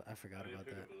 okay. I forgot about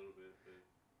that. a little bit,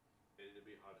 but it'd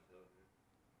be hot as hell.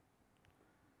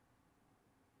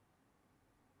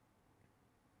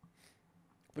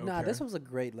 But nah, Okay. this was a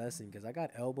great lesson because I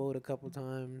got elbowed a couple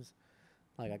times.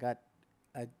 Like I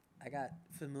got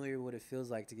familiar with what it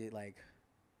feels like to get like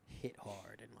hit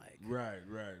hard and like. Right.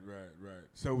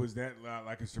 So was that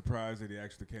like a surprise that he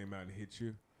actually came out and hit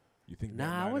you? You think? that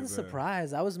Nah, I might wasn't have,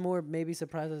 surprised. I was more maybe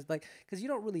surprised as, like because you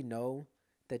don't really know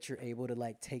that you're able to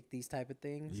like take these type of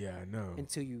things Yeah, I know.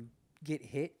 until you get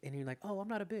hit and you're like, oh, I'm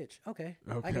not a bitch. Okay,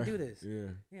 I Okay. can do this. Yeah.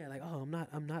 Yeah, like oh,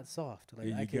 I'm not soft. Like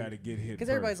Yeah, I you can. got to get hit. Because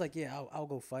everybody's like, yeah, I'll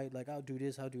go fight. Like I'll do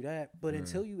this, I'll do that. But Right.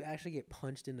 until you actually get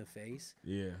punched in the face,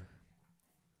 yeah.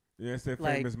 Yeah, it's that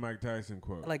Like- famous Mike Tyson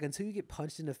quote. Like until you get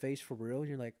punched in the face for real,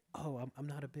 you're like, oh, I'm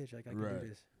not a bitch. Like I can Right. do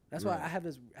this. That's why Right. I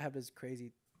have this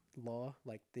crazy law,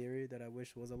 like theory that I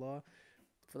wish was a law.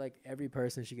 For like every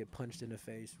person should get punched in the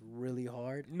face really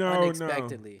hard,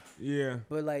 unexpectedly. Yeah.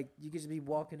 But like you could just be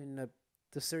walking in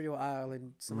the cereal aisle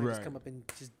and somebody just Right. come up and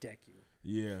just deck you.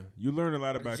 Yeah. You learn a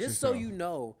lot about Just yourself. so you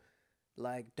know,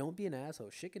 like don't be an asshole.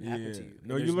 Shit can happen to you.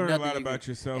 No, and you there's learn a nothing lot you about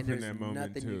can- yourself and in there's that moment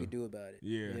nothing too. you can do about it.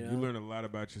 Yeah, you you know? learn a lot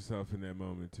about yourself in that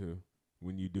moment too.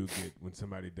 When you do get when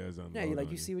somebody does unload Yeah, you like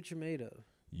on you see what you're made of.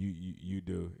 You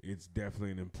do. It's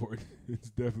definitely an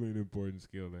important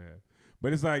skill to have.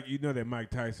 But it's like that Mike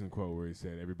Tyson quote where he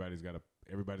said everybody's got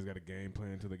a game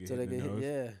plan until they get So hit they in the get nose.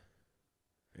 yeah,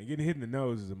 And getting hit in the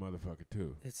nose is a motherfucker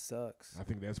too. it sucks. I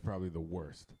think that's probably the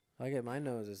worst. I get my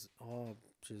nose is all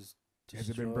just. Has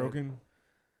it been destroyed. broken?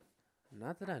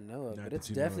 Not that I know of, Not but that it's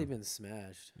you know definitely of. been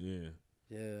smashed. Yeah.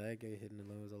 Yeah, I get hit in the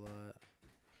nose a lot.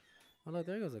 Oh look,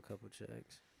 there goes a couple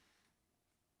checks.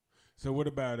 So what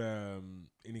about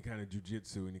any kind of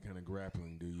jujitsu, any kind of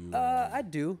grappling? Do you? I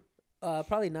do.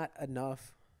 Probably not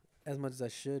enough, as much as I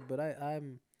should, but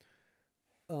I'm.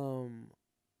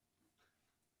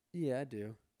 Yeah, I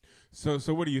do. So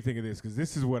what do you think of this? Because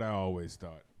this is what I always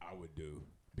thought I would do.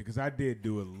 Because I did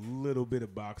do a little bit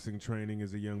of boxing training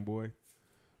as a young boy.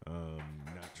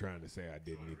 Not trying to say I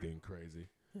did anything crazy,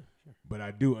 but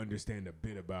I do understand a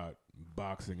bit about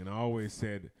boxing. And I always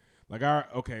said, like,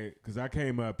 because I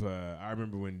came up. I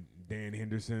remember when Dan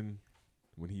Henderson,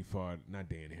 when he fought, not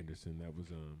Dan Henderson. That was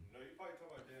No, you probably talking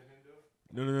about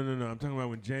Dan Hendo. No. I'm talking about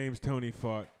when James Toney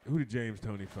fought. Who did James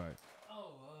Toney fight?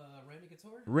 Oh, Randy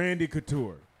Couture. Randy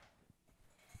Couture.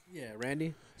 Yeah,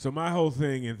 Randy. So my whole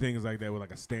thing and things like that with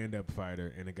like a stand-up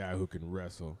fighter and a guy who can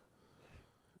wrestle.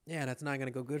 Yeah, that's not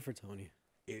gonna go good for Tony.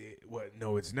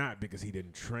 No, it's not because he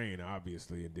didn't train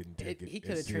obviously and didn't take it. He could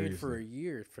have as trained for a seriously.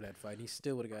 year for that fight. He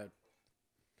still would have got.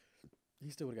 He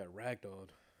still would have got ragdolled.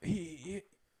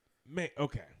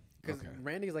 Okay. Because Okay.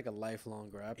 Randy's like a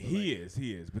lifelong grappler. He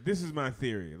is. But this is my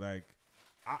theory. Like,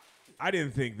 I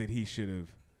didn't think that he should have,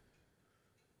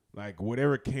 like,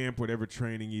 whatever camp, whatever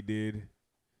training he did,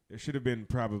 there should have been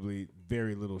probably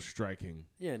very little striking.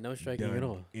 Yeah, no striking done at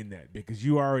all. in that because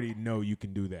you already know you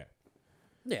can do that.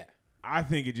 Yeah, I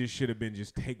think it just should have been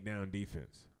just takedown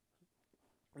defense.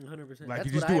 100%. Like That's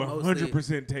you just what do I mostly-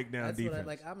 100% takedown That's defense. what I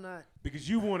like. I'm not. Because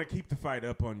you want to keep the fight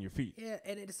up on your feet. Yeah,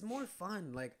 and it's more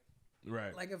fun. Like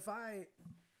Right.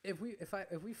 if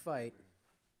we fight,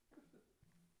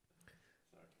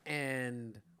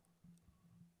 and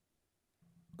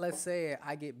let's say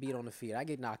I get beat on the feet, I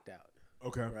get knocked out.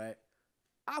 Okay. Right.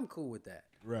 I'm cool with that.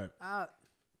 Right. I'll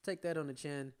take that on the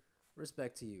chin.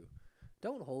 Respect to you.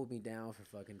 Don't hold me down for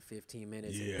fucking 15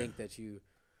 minutes Yeah. and think that you,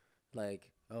 like,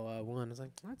 oh, I won. It's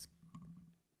like,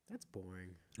 that's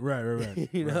boring. Right.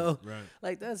 You right, know? Right.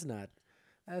 Like,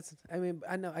 I mean,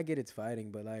 I know, I get it's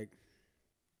fighting, but, like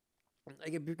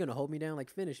if you're going to hold me down, like,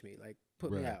 finish me. Like,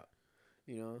 put me Right. out.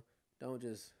 You know? Don't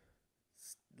just,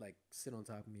 like, sit on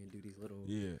top of me and do these little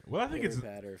Yeah. Well, I think it's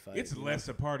pitter-patter fights, it's you know? less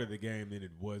a part of the game than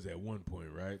it was at one point,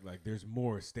 right? Like there's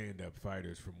more stand-up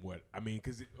fighters from what I mean,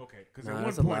 because Nah, at one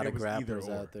there's a point lot it of was either grapplers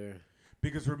or. out there.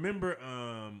 Because remember,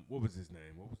 what was his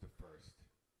name? What was the first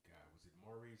guy? Was it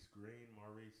Maurice Green?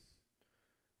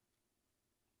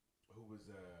 Who was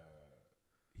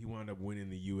he wound up winning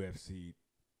the UFC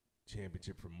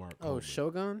championship from Mark Oh, Coleman.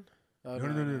 Shogun? Oh, No.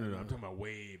 I'm talking about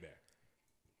way back.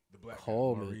 The black guy,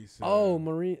 Coleman. Maurice.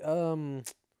 Marie. I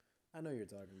know who you're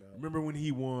talking about. Remember when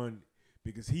he won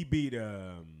because he beat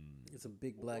It's a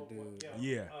big black dude.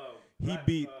 yeah. He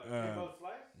beat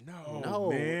No,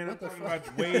 man, I'm what the talking fuck?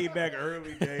 about way back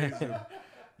early days of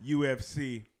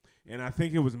UFC. And I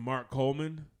think it was Mark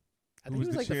Coleman. I who think he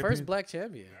was like the champion? first black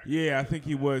champion. Yeah, I think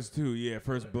he was too. Yeah,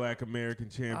 first black American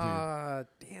champion.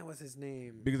 Damn, what's his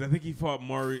name? Because I think he fought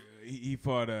he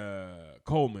fought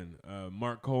Coleman.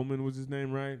 Mark Coleman was his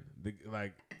name, right?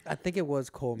 I think it was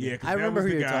Coleman. Yeah, 'cause I that remember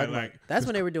was who the you're guy, talking like, about. That's 'cause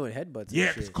when they were doing headbutts. yeah,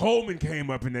 and because shit. Coleman came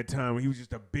up in that time when he was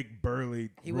just a big burly,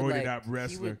 He would, roided like, out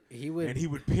wrestler, He would. and he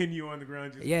would pin you on the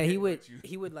ground. Just Yeah, he headbutt would. you.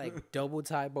 He would like double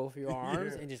tie both of your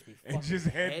arms Yeah. and just be And fucking just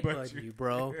headbutt headbutting you. you,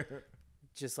 bro.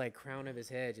 Just like crown of his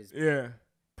head, just Yeah,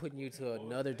 putting you to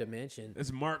another dimension.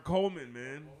 it's Mark Coleman,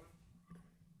 man.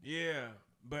 Yeah,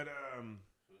 but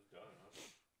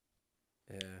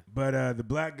Yeah. the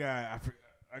black guy,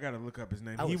 I gotta look up his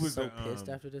name. I he was was so pissed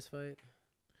after this fight.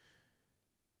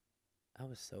 I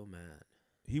was so mad.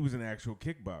 He was an actual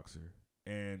kickboxer,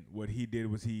 and what he did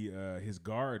was his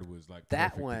guard was like That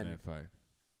perfect one. in that fight.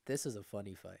 This is a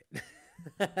funny fight.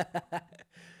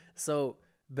 So,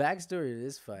 backstory to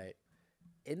this fight.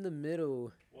 In the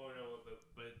middle, Well, no,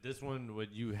 but this one,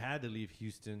 what you had to leave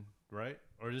Houston, right?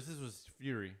 Or this was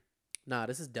Fury. Nah,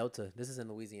 this is Delta. This is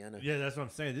in Louisiana. Yeah, that's what I'm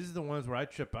saying. This is the ones where I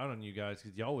trip out on you guys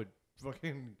because y'all would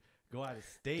fucking go out of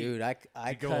state. Dude, I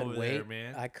go cut over weight. there,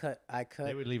 man. I cut.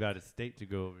 They would leave out of state to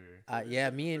go over here. Yeah,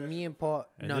 me and Paul.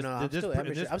 And No, this- I'm this still pr-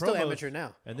 amateur. this I'm still promo's- amateur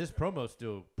now. And this promo's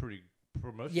still pretty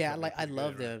promotion. Yeah, company I pretty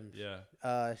love good, right? them.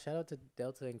 Yeah. Shout out to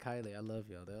Delta and Kylie. I love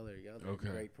y'all. Y'all are Okay.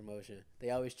 great promotion.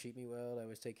 They always treat me well. They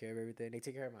always take care of everything. They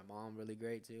take care of my mom really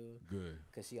great too, Good.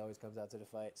 because she always comes out to the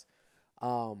fights.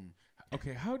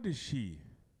 Okay, how does she?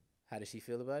 How does she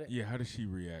feel about it? Yeah, how does she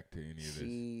react to any of this?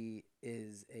 She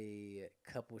is a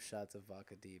couple shots of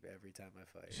vodka deep every time I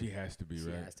fight. She has to be, She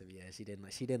right? has to be. Yeah, she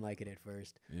didn't like it at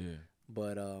first, Yeah.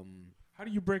 but How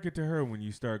do you break it to her when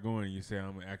you start going and you say,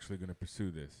 I'm actually going to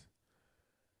pursue this?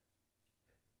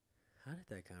 how did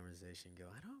that conversation go?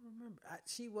 I don't remember.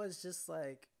 She was just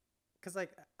like, cause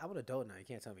like I'm an adult now. You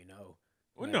can't tell me no.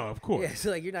 Well, Like, no, of course. Yeah, so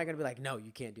like you're not gonna be like, no,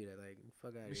 you can't do that. Like,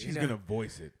 fuck out of here. She's going to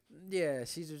voice it. Yeah,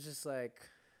 she's just like,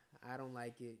 I don't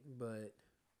like it, but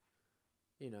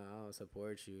I'll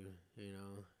support you.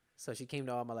 So she came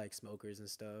to all my like smokers and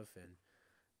stuff, and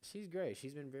she's great.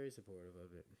 She's been very supportive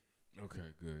of it. Okay,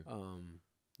 good.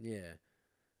 Yeah,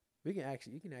 you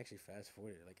can actually fast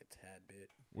forward it like a tad bit.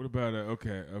 What about,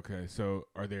 okay. So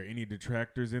are there any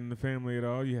detractors in the family at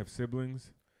all? You have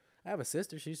siblings? I have a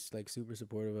sister. She's like super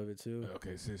supportive of it too.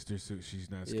 Okay, sister, so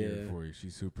she's not scared Yeah. for you.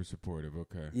 She's super supportive.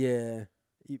 Okay. Yeah,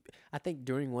 I think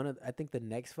during the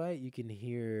next fight, you can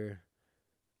hear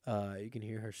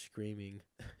her screaming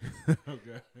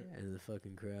Okay. in the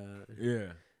fucking crowd.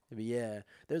 Yeah. But yeah,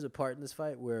 there's a part in this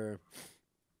fight where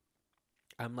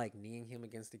I'm like kneeing him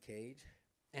against the cage,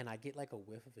 and I get like a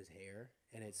whiff of his hair,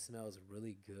 and it smells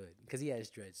really good because he has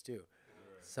dreads too.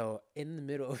 So in the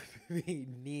middle of me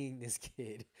kneeing this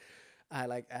kid, I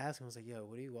like asked him, I was like, "Yo,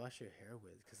 what do you wash your hair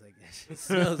with? Because like that shit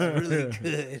smells really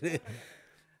good."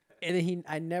 And then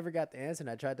I never got the answer, and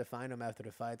I tried to find him after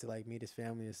the fight to like meet his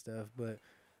family and stuff, but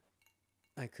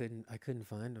I couldn't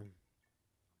find him.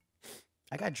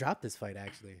 I got dropped this fight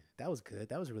actually. That was good.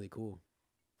 That was really cool.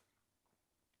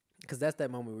 Cause that's that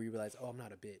moment where you realize, oh, I'm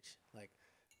not a bitch. Like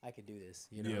I could do this.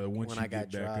 Yeah, once when you I got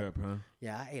get back dropped. up, huh?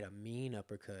 Yeah, I ate a mean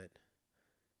uppercut.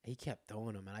 He kept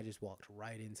throwing them, and I just walked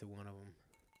right into one of them.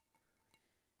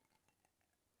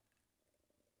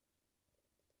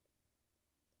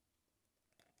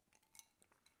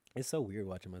 It's so weird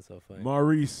watching myself fight.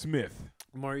 Maurice Smith.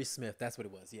 Maurice Smith, that's what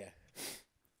it was. Yeah.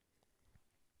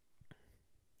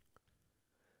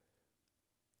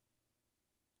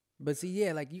 But see,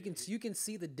 yeah, like you can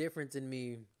see the difference in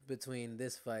me between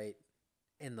this fight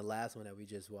and the last one that we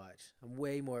just watched. I'm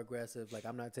way more aggressive. Like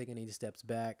I'm not taking any steps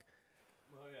back.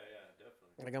 Oh yeah,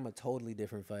 definitely. Like I'm a totally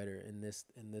different fighter in this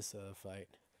fight.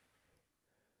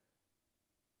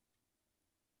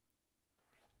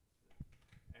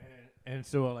 And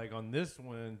so like on this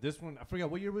one, I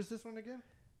forgot what year was this one again?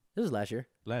 This was last year,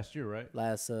 Last year, right?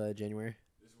 last January.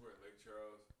 This is where Lake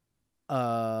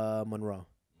Charles. Monroe.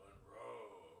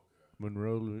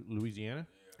 Monroe, Louisiana.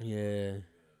 Yeah.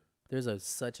 There's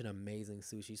such an amazing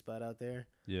sushi spot out there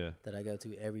Yeah. that I go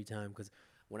to every time because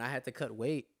when I had to cut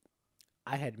weight,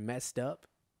 I had messed up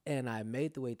and I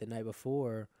made the weight the night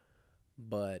before,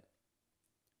 but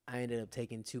I ended up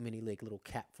taking too many like little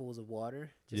capfuls of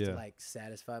water just to Yeah. like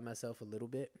satisfy myself a little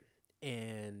bit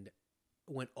and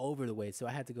went over the weight. So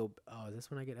I had to go, oh, is this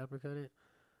when I get uppercutted?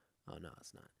 Oh, no,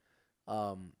 it's not.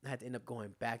 I had to end up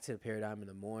going back to the Paradigm in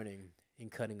the morning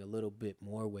and cutting a little bit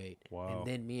more weight. Wow. And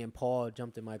then me and Paul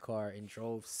jumped in my car and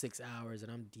drove 6 hours,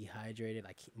 and I'm dehydrated.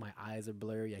 My eyes are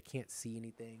blurry. I can't see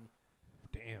anything.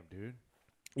 Damn, dude.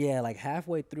 Yeah, like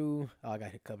halfway through, I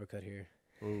got a cover cut here.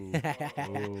 Oh,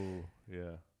 oh,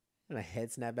 yeah. And a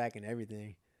head snap back and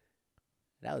everything.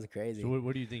 That was crazy. So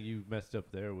what do you think you messed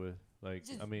up there with? Like,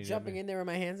 Just I mean, jumping in there with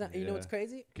my hands out. You know what's Yeah.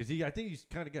 crazy? Because I think you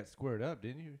kind of got squared up,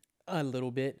 didn't you? A little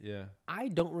bit. Yeah. I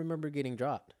don't remember getting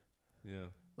dropped. Yeah.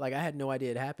 Like, I had no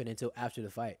idea it happened until after the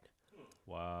fight.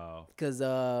 Wow. Because,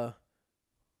 The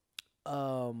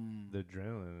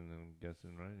adrenaline, I'm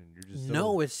guessing, right? And you're just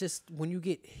no, it's just when you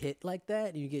get hit like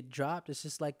that and you get dropped, it's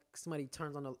just like somebody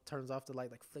turns off the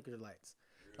light, like flicker the lights.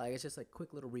 Like, it's just like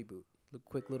quick little reboot.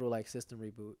 Quick little, like, system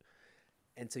reboot.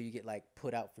 Until you get, like,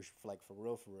 put out for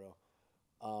real.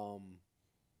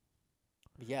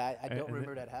 Yeah, I don't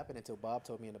remember that happened until Bob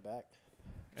told me in the back.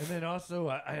 And then also,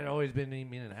 I had always been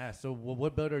meaning to ask. So,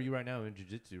 what belt are you right now in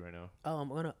jiu-jitsu right now? I'm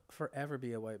gonna forever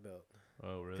be a white belt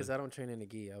Oh, really? because I don't train in a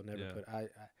gi. I'll never Yeah. put.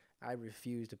 I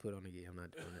refuse to put on a gi. I'm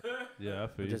not doing it. Yeah, I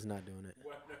feel I'm you. just not doing it.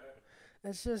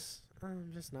 It's just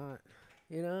I'm just not.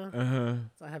 You know, Uh huh.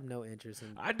 so I have no interest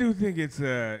in. I do think it's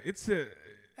a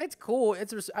It's cool.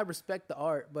 I respect the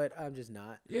art, but I'm just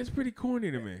not. Yeah, it's pretty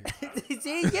corny to me.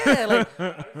 See, yeah,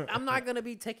 like I'm not gonna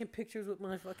be taking pictures with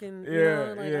my fucking. You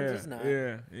know, like, I'm just not.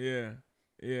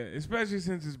 Yeah, especially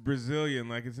since it's Brazilian,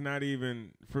 like it's not even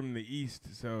from the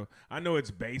East. So I know it's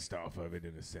based off of it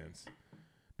in a sense,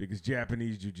 because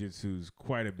Japanese jiu-jitsu is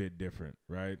quite a bit different,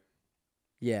 right?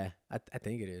 Yeah, I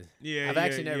think it is. Yeah, I've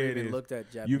actually never even looked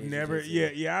at Japanese. You've never,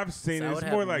 jiu-jitsu. I've seen So it. I It's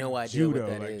would more have like no idea what judo.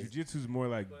 that Like is. jiu-jitsu is more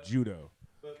like judo.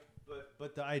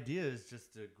 But the idea is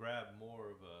just to grab more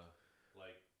of a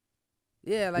like.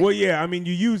 Yeah, like Well, yeah, I mean,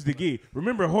 you use the gi.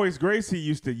 Remember, Hoist Gracie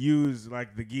used to use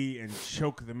like the gi and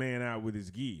choke the man out with his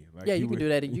gi. Like, yeah, you can do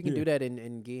that. You can do that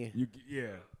in gi. Yeah.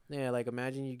 Yeah, like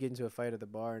imagine you get into a fight at the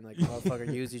bar and like the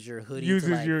motherfucker uses your hoodie, Uses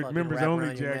to, like, your fucking members wrap only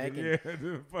around your jacket, neck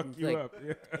to fuck and, you like, up.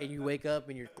 Yeah. and you wake up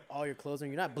and all your clothes on.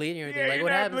 You're not bleeding or anything. Yeah, like you're what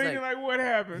not happens? bleeding, like, what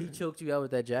happened? He choked you out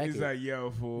with that jacket. He's like,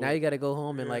 yo, fool. Now you got to go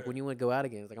home and like Yeah. when you want to go out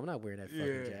again, it's like I'm not wearing that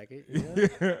fucking jacket.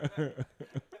 You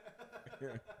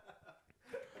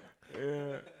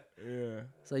know? Yeah.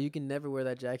 So you can never wear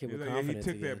that jacket with He confidence.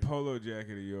 took again. that polo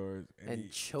jacket of yours and he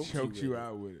choked you with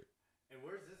out with it. And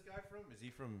where's this guy from? Is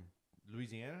he from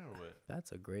Louisiana or what?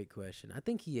 That's a great question. I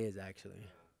think he is actually.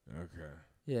 Okay.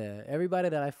 Yeah, everybody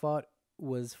that I fought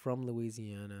was from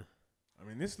Louisiana. I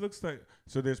mean, this looks like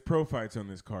so. There's pro fights on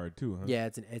this card too, huh? Yeah,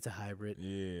 it's a hybrid.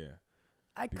 Yeah.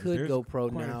 I Because could there's go pro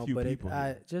quite a now, few but people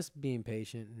here. just being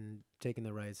patient and taking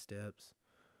the right steps.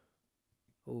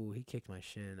 Oh, he kicked my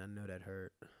shin. I know that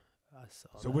hurt. I saw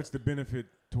So that. what's the benefit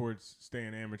towards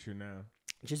staying amateur now?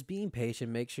 Just being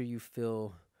patient. Make sure you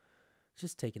feel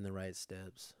just taking the right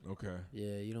steps. Okay.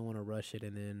 Yeah, you don't want to rush it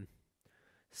and then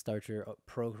start your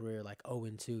pro career like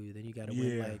 0-2. Then you gotta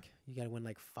win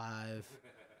like 5.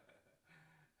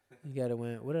 You gotta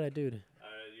win. What did I do? You're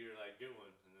like good one,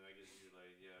 and then I guess you're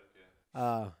like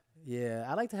yeah okay.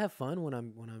 Yeah. I like to have fun when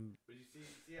I'm. But you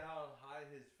see how high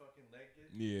his fucking leg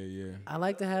gets? Yeah. I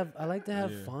like to have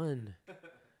Yeah. fun.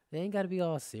 They ain't gotta be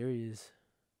all serious.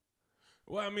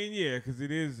 Well, I mean, yeah, because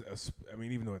it is. I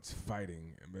mean, even though it's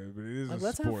fighting, but it is Like, a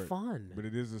let's sport. have fun. But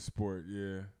it is a sport,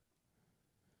 yeah.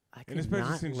 I And especially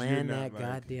cannot since you're land not, that like-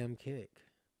 goddamn kick.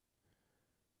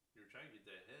 You were trying to get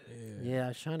that head. Yeah. Yeah, I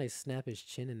was trying to snap his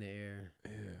chin in the air.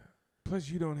 Yeah. Plus,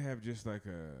 you don't have just like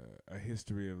a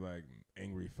history of like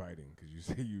angry fighting because you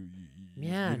say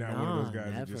Yeah, you're not one of those nah,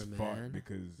 guys never, who just man. fought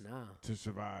because Nah, to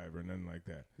survive or nothing like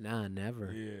that. nah,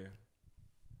 never. Yeah.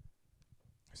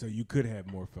 So you could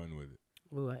have more fun with it.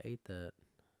 Ooh, I ate that.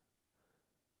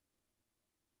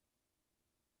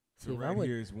 So See, if I right would-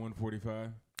 here is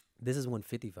 145, This is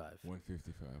 155,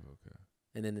 155. Okay.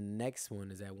 and then the next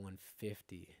one is at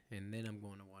 150, and then I'm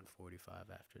going to 145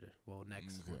 after the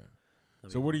next one.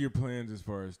 So what are your plans as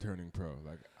far as turning pro?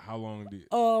 Like how long do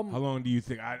you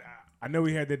think? I know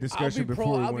we had that I'll discussion be pro-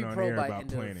 before we I'll went be on pro air by about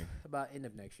end planning. About end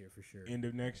of next year for sure. End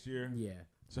of next year. Yeah.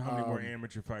 So how many more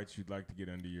amateur fights you'd like to get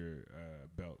under your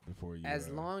belt before you? As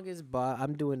long as Bob,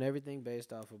 I'm doing everything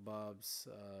based off of Bob's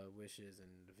wishes, and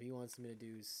if he wants me to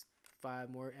do 5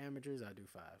 more amateurs, I'll do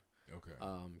 5. Okay.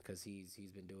 Because he's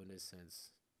been doing this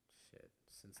since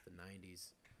the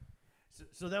 90s.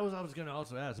 So that was I was gonna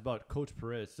also ask about Coach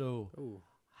Perez. So Ooh.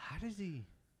 how does he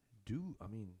do? I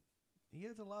mean, he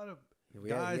has a lot of He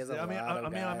guys. has a I mean, lot of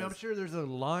I'm guys. sure there's a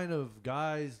line of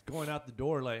guys going out the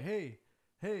door like, hey.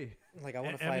 Like, I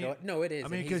want to I fight. mean- No, it is. I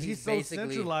mean, and because he's so basically-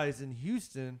 centralized in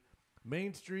Houston,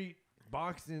 Main Street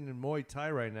boxing and Muay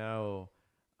Thai right now.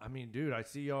 I mean, dude, I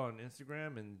see y'all on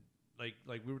Instagram and like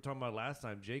we were talking about last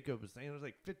time. Jacob was saying there's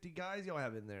like 50 guys y'all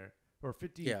have in there, or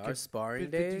 50. Yeah, our sparring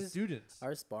 50 days. students.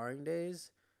 Our sparring days,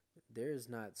 there's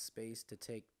not space to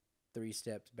take 3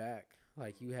 steps back.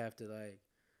 Like, you have to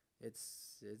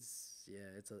it's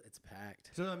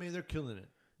packed. So I mean, they're killing it.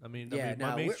 I mean, Yeah, my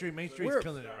no, Main we're- Street's we're-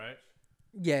 killing it, right?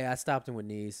 Yeah, I stopped him with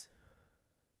knees.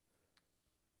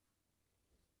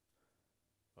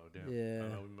 Oh damn. Yeah.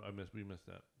 We missed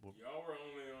that. Well, Y'all were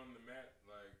only on the mat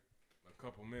like a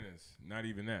couple minutes. Not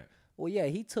even that. Well, yeah,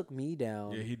 he took me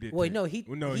down. Yeah, he did Well, take- no, he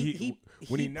Well, no, he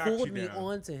when he knocked pulled you me down.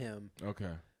 onto him,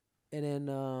 Okay. and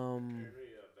then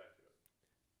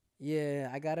yeah,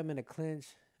 I got him in a clinch,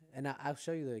 and I'll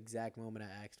show you the exact moment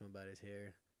I asked him about his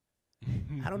hair.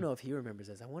 I don't know if he remembers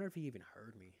this. I wonder if he even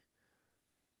heard me.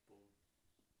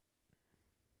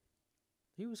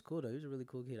 He was cool though. He was a really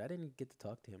cool kid. I didn't get to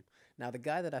talk to him. Now the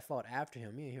guy that I fought after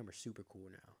him, me and him are super cool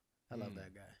now. I love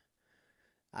that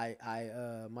guy.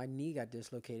 My knee got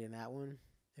dislocated in that one,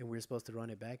 and we were supposed to run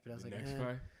it back, but I was like, next man,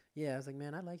 fight? yeah, I was like,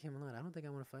 man, I like him a lot. I don't think I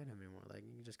want to fight him anymore. Like,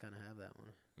 you can just kind of have that one.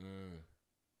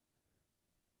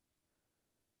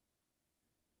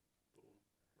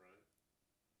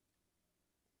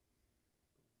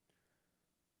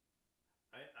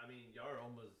 mean, y'all are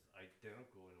almost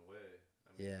identical in a way.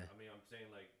 I mean, I'm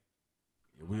saying like.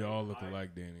 We all look height.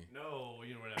 alike, Danny. No,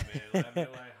 you know what I mean. I mean,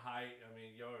 like height. I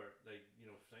mean, y'all are like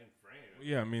same frame.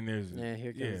 Yeah, I mean, there's. Yeah,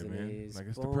 here comes the man. knees. Like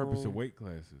it's Boom. the purpose of weight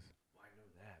classes. Well, I know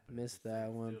that. But Missed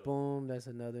that one. Still. Boom. That's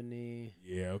another knee.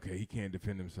 Yeah. Okay. He can't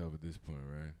defend himself at this point,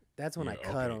 right? That's when I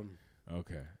cut him.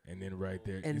 Okay. And then right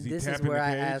there. And is he this tapping is where the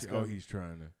I cage? ask him. Oh, he's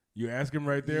trying to. You ask him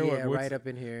right there? Yeah, what's, right up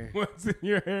in here. What's in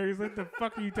your hair? He's like, the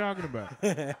fuck are you talking about?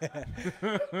 What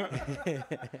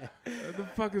the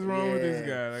fuck is wrong with this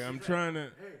guy? Like, I'm trying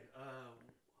to.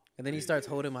 And then he starts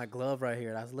holding my glove right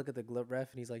here. And I look at the glove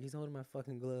ref, and he's like, he's holding my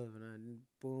fucking glove. And I,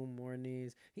 boom, more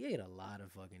knees. He ate a lot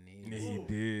of fucking knees. Yeah, he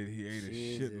did. He ate a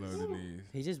shitload of knees.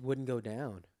 He just wouldn't go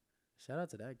down. Shout out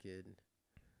to that kid.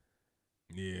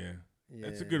 Yeah.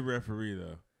 That's a good referee,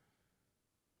 though.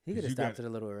 He could have stopped it a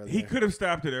little earlier. He could have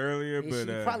stopped it earlier, but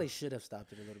he probably should have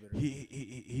stopped it a little bit earlier.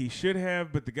 He should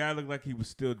have, but the guy looked like he was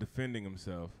still defending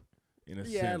himself in a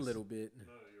sense. Yeah, a little bit.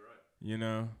 No, you're right. You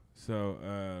know, so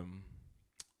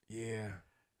yeah.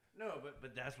 No,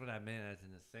 but that's what I meant as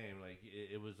in the same. Like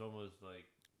it was almost like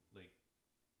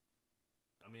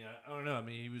I mean I don't know. I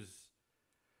mean he was.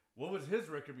 What was his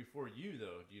record before you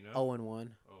though? Do you know? 0-1.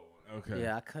 Okay.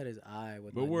 Yeah, I cut his eye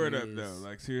with. But word up though,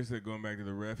 like seriously, going back to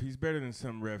the ref, he's better than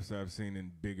some refs I've seen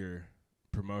in bigger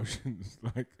promotions.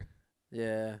 Like,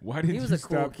 yeah, why didn't you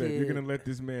stop that? You're gonna let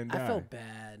this man die. I felt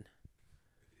bad.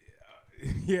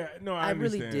 Yeah, no, I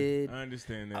understand. Really did. I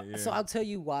understand that. Yeah. So I'll tell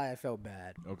you why I felt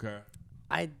bad. Okay.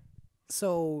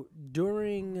 So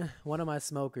during one of my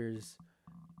smokers,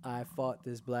 I fought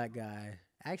this black guy,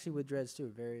 actually with dreads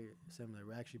too, very similar.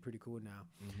 We're actually pretty cool now.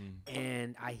 Mm-hmm.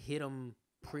 And I hit him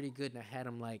pretty good, and I had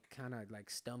him like kind of like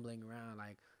stumbling around,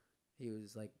 like he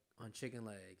was like on chicken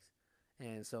legs.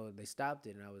 And so they stopped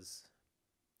it, and I was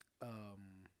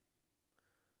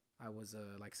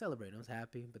like celebrating. I was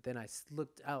happy, but then I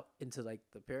looked out into like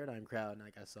the Paradigm crowd, and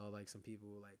like I saw like some people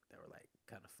like that were like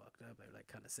kind of fucked up. They were like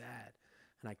kind of sad,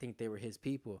 and I think they were his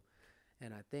people.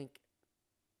 And I think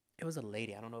it was a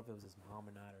lady. I don't know if it was his mom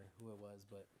or not, or who it was,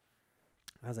 but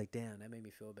I was like, damn, that made me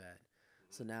feel bad.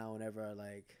 So now whenever I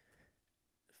like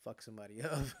fuck somebody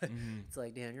up, it's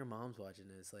like, damn, your mom's watching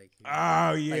this. Like,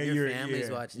 oh yeah, like your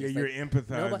family's watching. Yeah, this. you're like,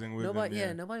 empathizing with nobody. them.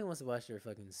 Yeah, nobody wants to watch their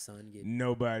fucking son get.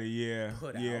 Nobody. Yeah,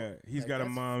 put yeah. out. He's like, got a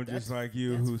mom just like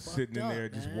you who's sitting in there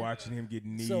just watching him get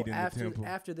kneed in the temple.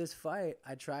 After this fight,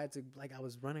 I tried to I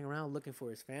was running around looking for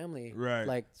his family, right?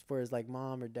 Like for his like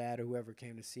mom or dad or whoever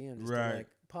came to see him, just to like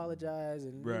apologize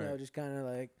and you know just kind of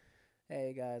like,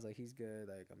 hey guys, like he's good,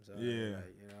 like I'm sorry,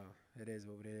 like, you know. It is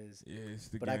what it is. Yeah, it's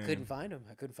the game. But I couldn't find him.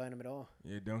 I couldn't find him at all.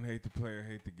 Yeah, don't hate the player,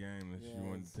 hate the game. That's what you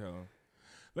wanted to tell him.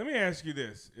 Let me ask you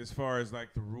this: as far as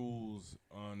like the rules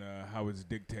on how it's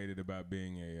dictated about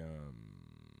being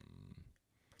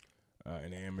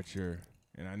an amateur,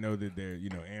 and I know that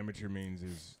amateur means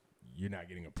is you're not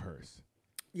getting a purse.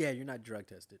 Yeah, you're not drug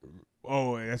tested.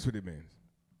 Oh, that's what it means.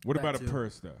 What about a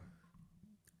purse though?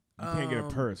 You can't get a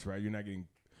purse, right? You're not getting.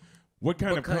 What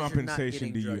kind of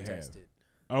compensation do you have? Tested.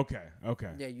 Okay.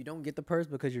 Yeah, you don't get the purse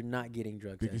because you're not getting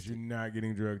drug tested. Because you're not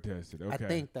getting drug tested. Okay. I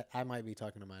think that I might be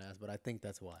talking to my ass, but I think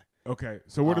that's why. Okay.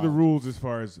 So what are the rules as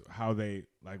far as how they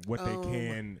what they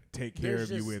can take care of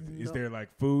you with? Is there like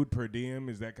food per diem?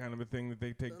 Is that kind of a thing that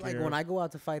they take care of? Like when I go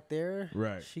out to fight there,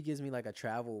 right? She gives me like a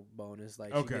travel bonus.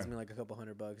 Like she gives me like a couple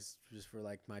 $100 just for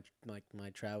like my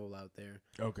travel out there.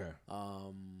 Okay.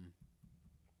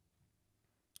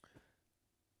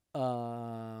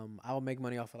 I'll make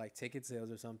money off of like ticket sales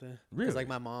or something. Really? Because like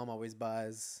my mom always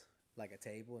buys like a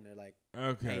table and they're like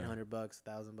 $800, $1,000 or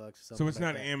something. So it's like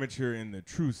not that. Amateur in the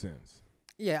true sense.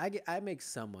 Yeah, I make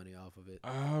some money off of it.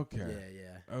 Okay.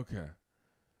 Yeah.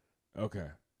 Okay.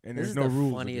 And this there's no rules. This is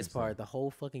the funniest part. The whole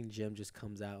fucking gym just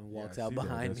comes out and walks out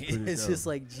behind me. It's just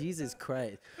like, Jesus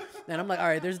Christ. And I'm like, all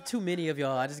right, there's too many of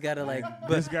y'all. I just got to like.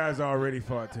 This guy's already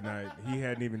fought tonight. He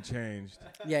hadn't even changed.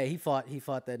 Yeah, he fought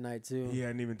that night too. He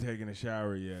hadn't even taken a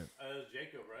shower yet.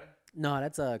 Jacob, right? No,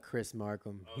 that's Chris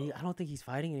Markham. I don't think he's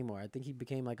fighting anymore. I think he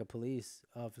became like a police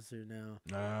officer now.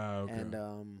 Okay. And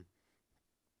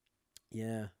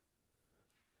yeah.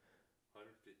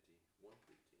 150.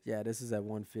 Yeah, this is at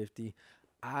 150.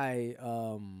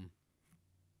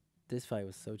 This fight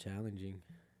was so challenging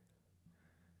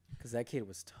because that kid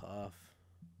was tough.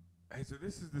 Hey, so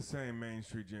this is the same Main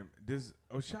Street gym. Does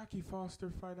Oshaki Foster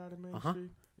fight out of Main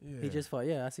Street? Yeah. He just fought.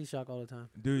 Yeah, I see Shock all the time.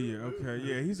 Do you? Okay.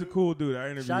 Yeah, he's a cool dude. I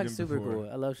interviewed him super before. cool.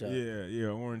 I love Shock. Yeah.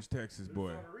 Orange, Texas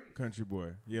boy. Country boy.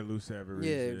 Yeah, Lou Savage.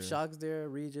 Yeah, Shock's there.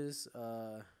 Regis. We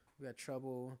got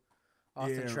Trouble.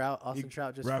 Austin Trout. Austin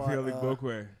Trout just Rafael fought.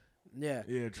 Igbokwe. Yeah.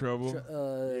 Yeah, Trouble.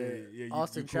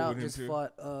 Austin you cool Trout with him just too?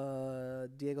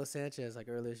 fought Diego Sanchez like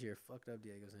earlier this year. Fucked up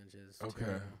Diego Sanchez.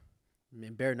 Okay. I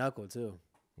mean, bare knuckle too.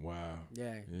 Wow.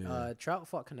 Yeah. Yeah. Trout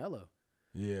fought Canelo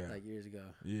Yeah. like years ago.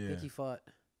 I Yeah. think he fought.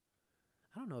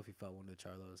 I don't know if he fought one of the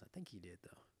Charlos. I think he did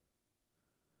though.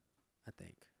 I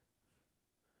think.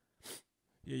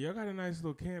 Yeah, y'all got a nice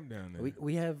little camp down there.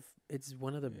 We have. It's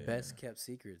one of the Yeah. best kept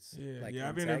secrets. Yeah, like yeah. in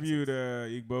I've interviewed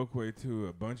Texas. Igbokwe too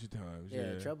a bunch of times.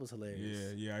 Yeah, Yeah, Trouble's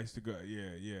hilarious. Yeah. I used to go.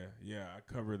 Yeah. I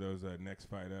cover those next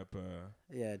fight up.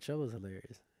 Yeah, Trouble's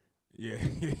hilarious. Yeah,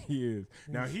 he is.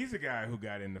 Now he's a guy who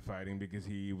got into fighting because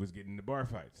he was getting into bar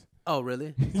fights. Oh,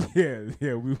 really? yeah.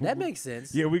 That makes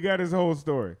sense. Yeah, we got his whole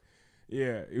story.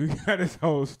 Yeah, we got his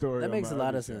whole story. That on makes my a lot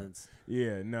other of show. sense.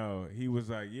 Yeah, no, he was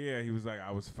like,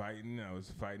 I was fighting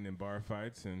in bar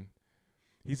fights, and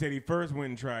he said he first went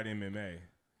and tried MMA.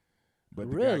 But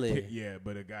the Really? guy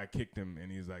but a guy kicked him,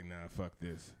 and he's like, nah, fuck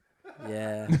this.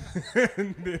 Yeah.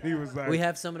 And then he was like, We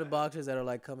have some of the boxers that are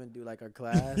like, come and do like our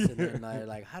class, and then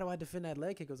like, how do I defend that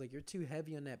leg kick? I was like, you're too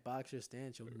heavy on that boxer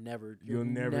stance. You'll never be able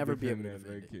defend to that defend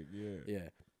leg it. kick. Yeah. Yeah.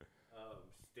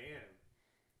 Stan.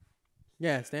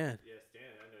 Yeah, Stan. Yeah, Stan.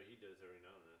 I know he does every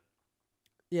now and then.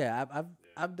 Yeah,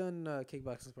 I've done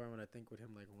kickboxing sparring, I think, with him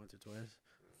like once or twice.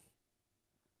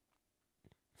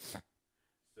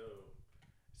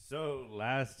 So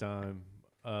last time,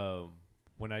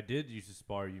 when I did used to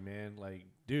spar you, man, like,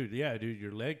 dude,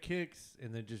 your leg kicks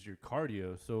and then just your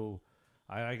cardio. So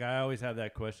I always have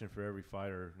that question for every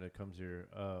fighter that comes here.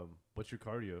 What's your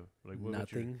cardio? Like,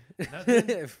 Nothing.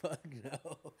 Nothing? Fuck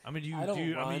no. I mean, you I don't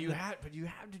do. I mean, run. you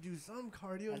have to do some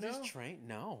cardio. I No, just train.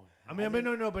 No.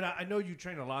 no, but I know you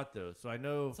train a lot though, so I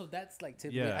know. So that's like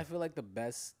typically. Yeah. I feel like the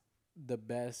best. I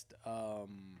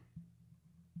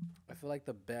feel like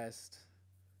the best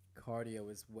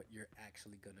cardio is what you're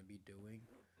actually gonna be doing.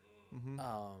 Mm-hmm.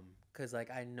 Cause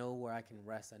like I know where I can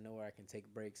rest. I know where I can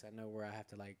take breaks. I know where I have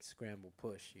to like scramble,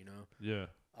 push. You know. Yeah.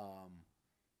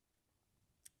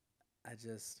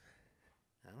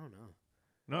 I don't know.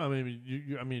 No,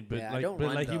 I mean, but Yeah, I like, don't but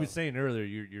run, like he was though. saying earlier,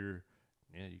 you're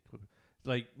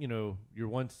like, you're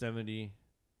 170.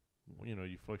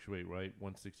 You fluctuate, right?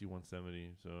 160,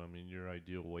 170. So I mean, your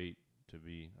ideal weight to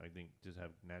be, I think, just have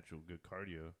natural good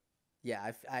cardio.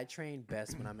 Yeah, I train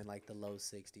best when I'm in like the low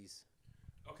 60s.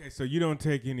 Okay, so you don't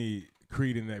take any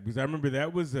creed in that because I remember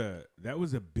that was a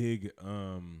big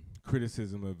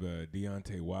criticism of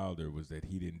Deontay Wilder was that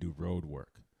he didn't do road work.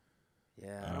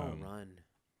 Yeah, I don't run.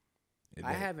 And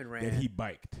I haven't ran. That he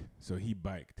biked. So he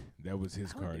biked. That was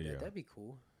his I would do cardio. that. That'd be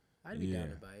cool. I'd be down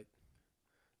Yeah. to bike.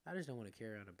 I just don't want to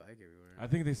carry around a bike everywhere. I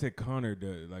think they said Conor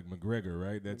does, like McGregor,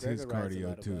 right? That's his McGregor rides a cardio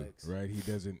lot of too, bikes. right?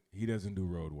 He doesn't do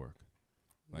road work,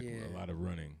 like Yeah. a lot of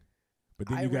running. But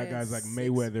then I you got ran guys like 6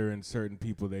 Mayweather and certain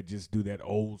people that just do that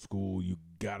old school. You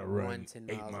gotta run 10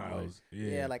 8 miles. miles.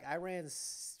 Yeah, like I ran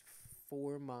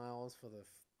 4 miles for the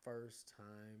first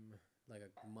time like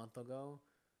a month ago.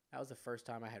 That was the first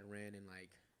time I had ran in like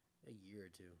a year or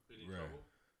two. Any Right. trouble?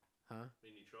 Huh?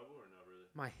 Any trouble or not really?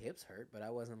 My hips hurt, but I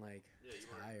wasn't like Yeah, you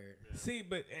weren't. tired. See,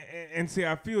 but and see,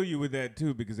 I feel you with that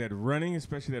too because that running,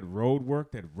 especially that road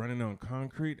work, that running on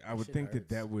concrete, I would Shit think hurts.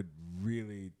 that would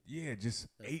really, just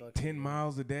That 8, fucking 10 hurts.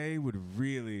 miles a day would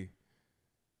really.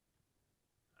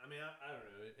 I mean, I don't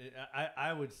know.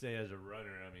 I would say as a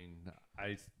runner, I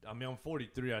mean, I'm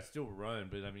 43. I still run,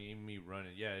 but I mean, even me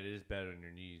running, yeah, it is bad on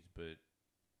your knees. But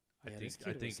Yeah, this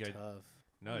kid was tough.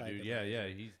 no, I like dude, Elijah. yeah,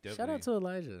 he's definitely. Shout out to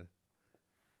Elijah.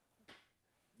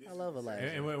 I love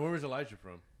Elijah. And where was Elijah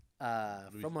from?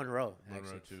 From Monroe, Monroe,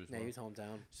 actually. too, as Yeah, well. he's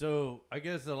hometown. So I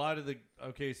guess a lot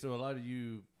of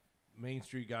you Main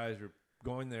Street guys are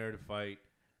going there to fight,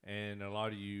 and a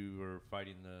lot of you are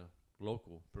fighting the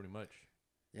local, pretty much.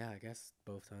 Yeah, I guess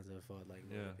both times I've fought like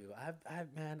local Yeah. people.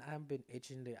 I've been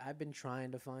itching to. I've been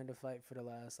trying to find a fight for the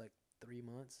last like 3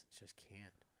 months. Just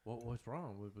can't. What's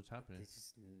wrong? What's happening? It's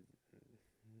just.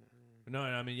 No,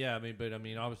 I mean, yeah, but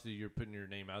obviously you're putting your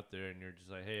name out there, and you're just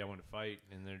like, hey, I want to fight,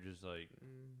 and they're just like,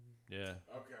 yeah.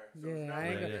 Okay. Yeah, I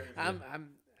ain't really- gonna.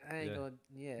 I ain't Yeah. going.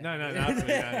 Yeah. No,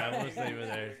 I won't say with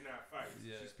there. It's not fights.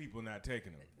 Yeah. It's just people not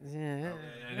taking them. Yeah.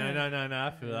 No.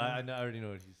 I feel. I already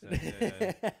know what you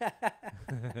said.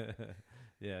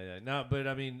 Yeah. No, but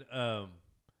I mean,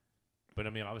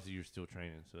 obviously you're still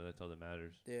training, so that's all that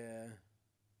matters. Yeah.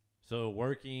 So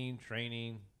working,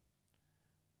 training.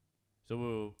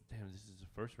 So damn, this is the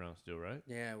first round still, right?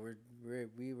 Yeah,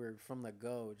 we were from the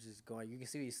go, just going. You can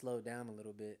see he slowed down a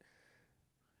little bit.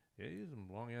 Yeah, he has some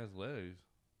long ass legs.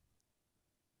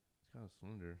 It's kind of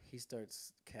slender. He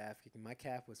starts calf kicking. My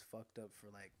calf was fucked up for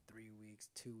like 3 weeks,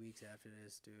 2 weeks after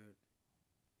this, dude.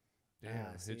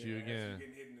 Damn, see, hit you again.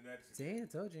 Getting hit in the nuts. See, I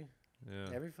told you.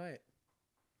 Yeah. Every fight.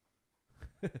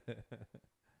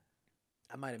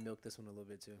 I might have milked this one a little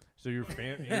bit too. So your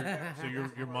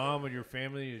your mom and your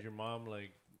family, is your mom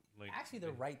like Actually,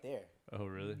 they're right there. Oh,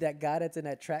 really? That guy that's in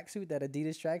that tracksuit, that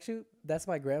Adidas tracksuit, that's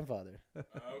my grandfather. Okay.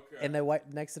 And the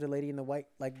white next to the lady in the white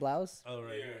like blouse. Oh,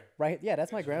 right here. Right, yeah,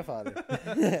 that's my grandfather.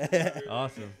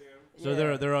 Awesome. So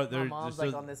Yeah. they're My mom's just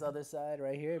like on this other side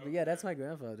right here, but yeah, that's my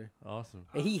grandfather. awesome.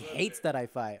 And he hates that I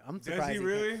fight. I'm surprised. Does he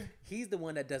really? He's the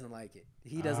one that doesn't like it.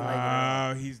 He doesn't like it.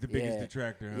 Oh, he's the biggest Yeah.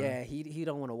 detractor, huh? Yeah, he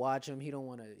don't want to watch him. He don't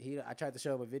want to. I tried to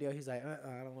show him a video. He's like,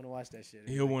 I don't want to watch that shit.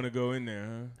 He'll want to go in there,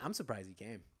 huh? I'm surprised he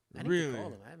came. I need Really? to call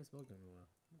him. I haven't spoken to him in a while.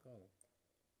 I'm gonna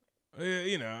call him. Yeah,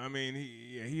 you know, I mean,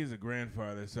 he is a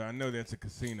grandfather, so I know that's a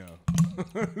casino.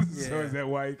 So Yeah. is that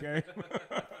why he came?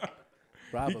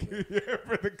 Probably. Yeah,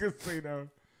 for the casino.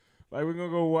 Like, we're going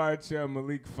to go watch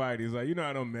Malik fight. He's like,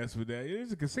 I don't mess with that.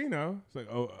 It's a casino. It's like,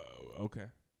 oh, okay.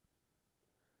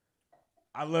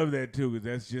 I love that, too, because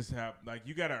that's just how, like,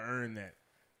 you got to earn that.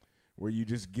 Where you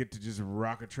just get to just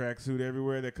rock a tracksuit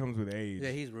everywhere. That comes with age. Yeah,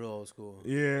 he's real old school.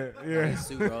 Yeah, yeah. He's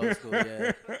super old school,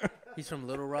 yeah. He's from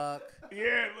Little Rock.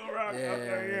 Yeah, Little Rock. Yeah,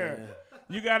 Okay, yeah.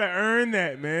 You got to earn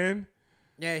that, man.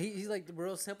 Yeah, he's like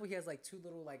real simple. He has like two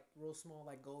little like real small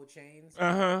like gold chains.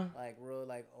 Uh-huh. Like real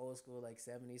like old school like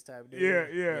 70s type dude.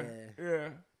 Yeah.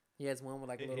 He has one with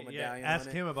like a little Yeah, medallion ask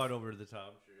on it. him about Over the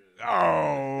Top. Sure.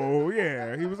 Oh,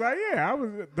 yeah. He was like, yeah, I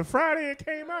was, the Friday it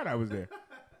came out, I was there.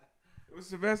 It was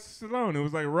Sylvester Stallone. It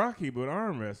was like Rocky, but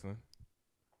arm wrestling.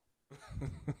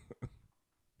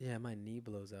 Yeah, my knee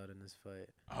blows out in this fight.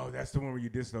 Oh, that's the one where you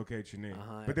dislocate your knee.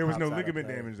 Uh-huh, But it there was no pops out of ligament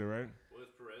place. damage, though, right? Was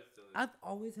Perez still in? I've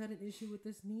always had an issue with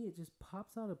this knee. It just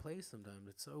pops out of place sometimes.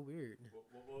 It's so weird.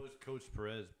 What was Coach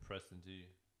Perez pressing to you?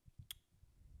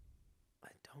 I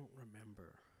don't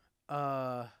remember.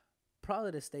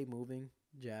 Probably to stay moving,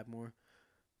 jab more.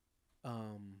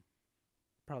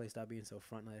 Probably stop being so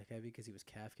front leg heavy because he was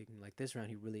calf kicking. Like this round,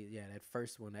 he really that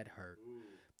first one that hurt. Ooh.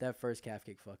 That first calf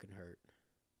kick fucking hurt.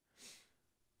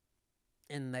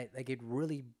 And like it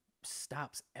really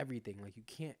stops everything. Like you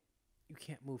can't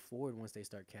move forward once they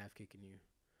start calf kicking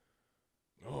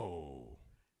you. Oh.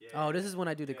 Yeah. Oh, this is when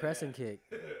I do the crescent kick.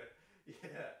 Yeah,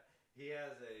 he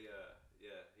has a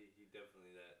he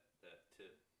definitely that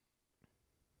tip.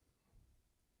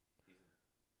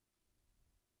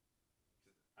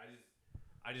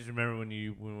 I just remember when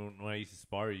I used to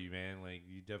spar you, man. Like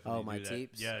you definitely. Oh, my do that.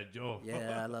 teeps? Yeah, Joe.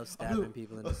 Yeah, I love stabbing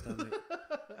people in the stomach.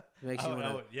 Makes you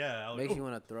want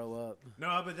to throw up.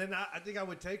 No, but then I think I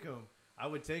would take him.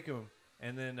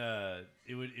 And then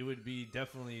it would be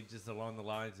definitely just along the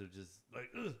lines of just like,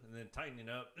 and then tighten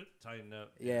up.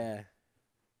 Yeah.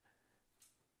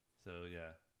 So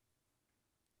yeah.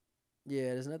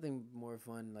 Yeah, there's nothing more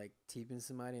fun like teeping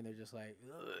somebody and they're just like,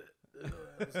 ugh, ugh.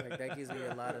 It's like that gives me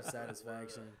a lot of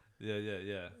satisfaction. Yeah.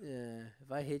 Yeah,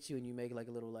 if I hit you and you make like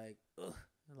a little like, ugh,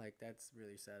 like that's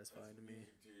really satisfying to me.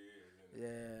 Yeah.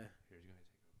 Here's gonna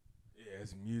take Yeah,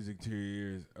 it's music to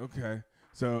your ears. Okay.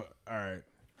 So, all right.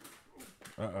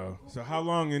 Uh-oh. So how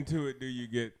long into it do you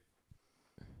get?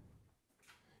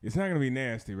 It's not going to be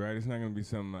nasty, right? It's not going to be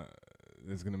something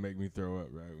that's going to make me throw up,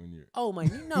 right? When you're. Oh, my.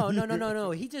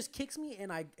 No. He just kicks me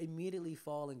and I immediately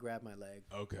fall and grab my leg.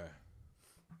 Okay.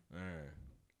 All right.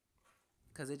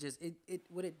 Because it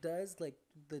what it does, like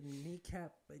the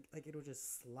kneecap, like it'll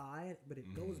just slide, but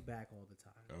it goes back all the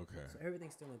time. Okay. So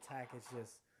everything's still intact. It's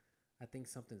just, I think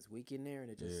something's weak in there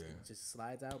and it just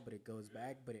slides out, but it goes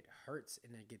back, but it hurts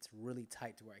and it gets really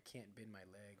tight to where I can't bend my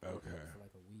leg Okay. for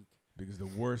like a week. Because the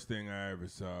worst thing I ever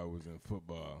saw was in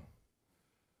football,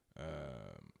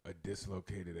 a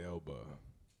dislocated elbow.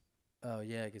 Oh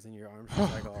yeah, because then your arms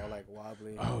just like all like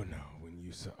wobbly. Oh no! When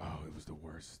you saw, it was the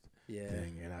worst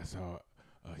thing, and I saw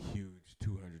a huge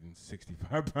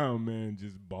 265-pound man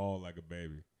just bawl like a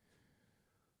baby.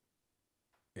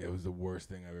 It was the worst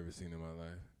thing I've ever seen in my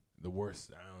life. The worst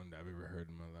sound I've ever heard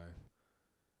in my life.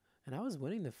 And I was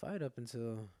winning the fight up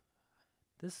until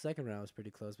this second round was pretty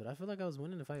close, but I feel like I was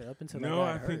winning the fight up until No,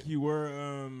 I hurt. think you were.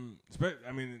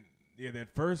 That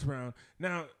first round.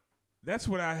 Now, that's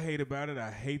what I hate about it. I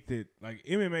hate that like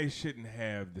MMA shouldn't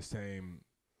have the same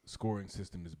scoring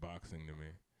system as boxing to me.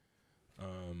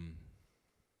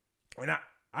 And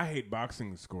I hate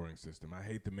boxing's scoring system. I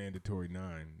hate the mandatory 9,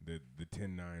 the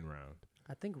 10-9 round.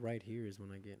 I think right here is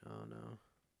when I get. Oh no.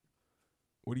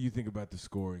 What do you think about the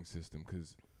scoring system?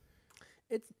 Because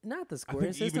it's not the I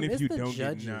scoring think system. even if it's you the don't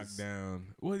judges. get knocked down,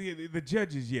 well, yeah, the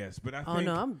judges, yes, but I think. Oh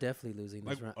no, I'm definitely losing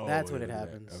this round. That's when it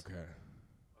happens. Okay.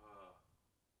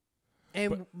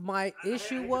 And my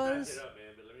issue was.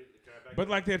 But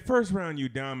like that first round, you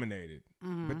dominated.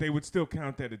 Mm-hmm. But they would still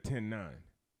count that a 10-9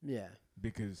 Yeah.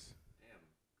 because Damn,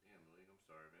 Malik, I'm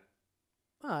sorry,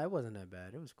 man. Oh, it wasn't that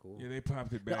bad. It was cool. yeah, they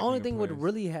popped it back. The only into thing would place.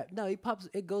 really have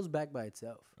it goes back by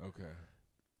itself. Okay.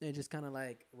 It just kind of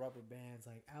like rubber bands,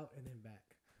 like out and then back.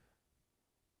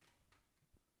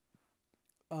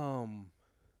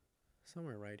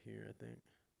 Somewhere right here, I think.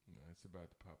 No, it's about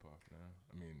to pop off now.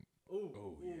 I mean,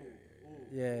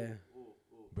 Yeah.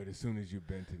 But as soon as you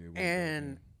bent it, it went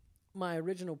And back my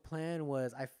original plan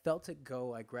was I felt it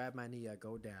go. I grab my knee. I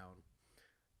go down.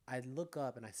 I look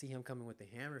up and I see him coming with the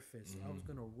hammer fist. So I was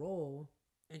gonna roll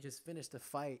and just finish the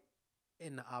fight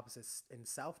in the opposite in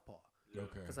southpaw. in.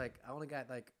 Okay. Because like I only got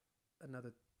like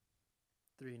another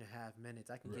 3.5 minutes.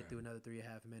 I can get through another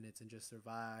 3.5 minutes and just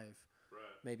survive. Right.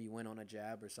 Maybe win on a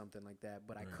jab or something like that.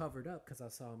 But I covered up because I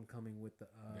saw him coming with the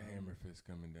hammer fist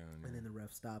coming down. and then the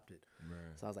ref stopped it. Right.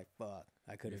 So I was like, "Fuck!"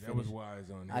 I could have. That was wise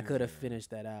on. I his could have end.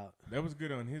 finished that out. That was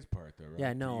good on his part, though, right?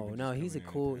 Yeah, To no, even no, just he's a come in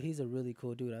and cool. attack. He's a really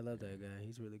cool dude. I love that guy.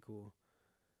 He's really cool.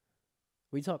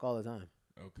 We talk all the time,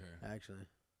 Okay. actually.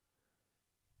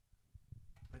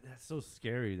 But that's so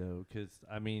scary though, because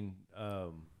I mean,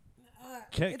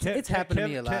 It's happened to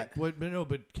me a lot.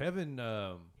 But Kevin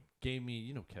gave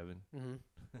me, Kevin. Mm-hmm.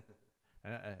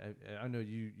 I know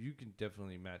you can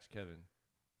definitely match Kevin.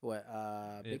 What?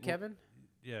 Big Well, Kevin?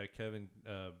 Yeah, Kevin.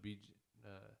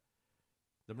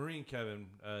 The Marine Kevin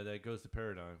that goes to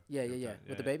Paradigm. Yeah.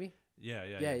 With the baby?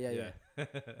 Yeah.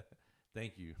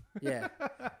 Thank you. Yeah.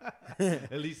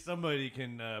 At least somebody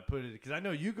can put it, because I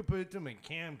know you can put it to him and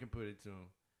Cam can put it to him.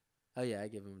 Oh yeah, I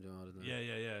give him to all the time.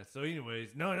 Yeah. So, anyways,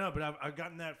 no, but I've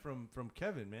gotten that from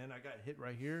Kevin, man. I got hit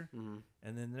right here, and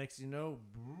then the next thing you know,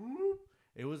 boop,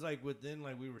 it was like within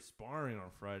we were sparring on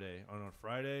Friday. On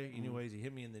Friday, anyways, he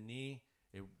hit me in the knee.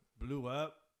 It blew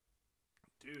up,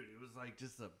 dude. It was like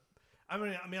just a. I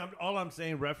mean, all I'm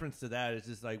saying, reference to that is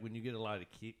just like when you get a lot of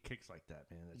kicks like that,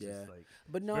 man. It's just like,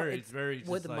 but no, it's very just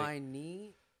with like, my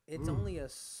knee. It's only a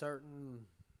certain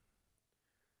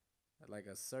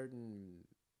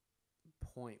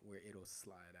point where it'll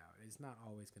slide out. It's not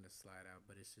always gonna slide out,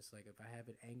 but it's just like if I have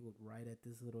it angled right at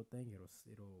this little thing, it'll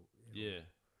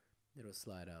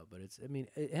slide out. But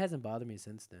it hasn't bothered me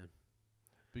since then.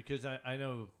 Because I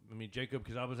know, Jacob,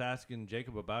 because I was asking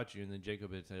Jacob about you, and then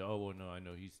Jacob had said, "Oh, well, no, I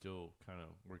know he's still kind of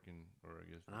working, or I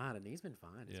guess." The knee's been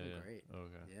fine. It's been great.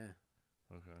 Okay.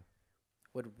 Yeah. Okay.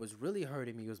 What was really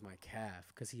hurting me was my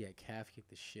calf, because he had calf kicked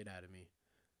the shit out of me.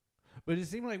 But it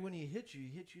seemed like when he hit you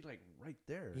like right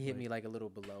there. He hit me like a little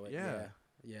below it. Yeah.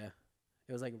 Yeah.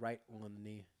 It was like right on the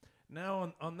knee.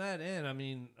 Now on that end,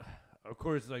 of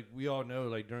course, like we all know,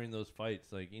 like during those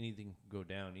fights, like anything can go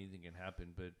down, anything can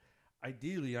happen. But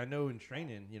ideally, I know in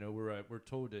training, we're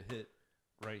told to hit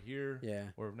right here. Yeah.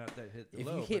 Or if not that, hit the If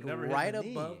low. you hit but never right hit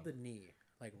the above knee. the knee,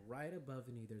 like right above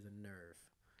the knee, there's a nerve.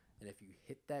 And if you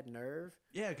hit that nerve,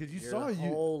 Yeah, because your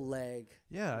whole leg.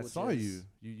 Yeah, I will saw just you.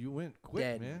 You went quick,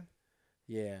 dead. man.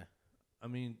 Yeah.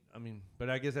 But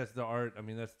I guess that's the art.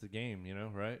 That's the game,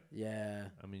 right? Yeah.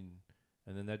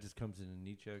 And then that just comes in the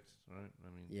knee checks, right?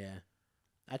 Yeah.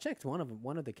 I checked one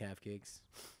of the calf kicks,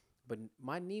 but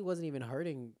my knee wasn't even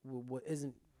hurting. What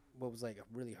was like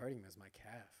really hurting was my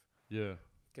calf. Yeah.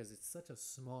 Because it's such a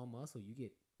small muscle. You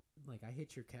get I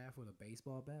hit your calf with a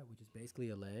baseball bat, which is basically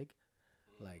a leg.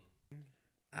 Like,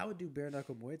 I would do bare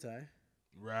knuckle Muay Thai.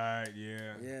 Right.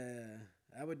 Yeah. Yeah,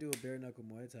 I would do a bare knuckle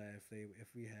Muay Thai if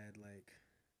we had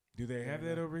Do they have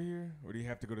that over here, or do you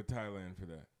have to go to Thailand for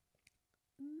that?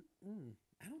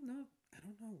 I don't know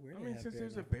where. They have Since bare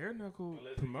there's knuckle. a bare knuckle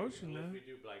promotion now. we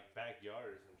do backyard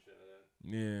or some shit like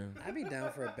that. Yeah. I'd be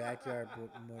down for a backyard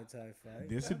Muay Thai fight.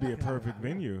 This would be a perfect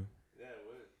venue. Yeah, it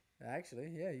would. Actually,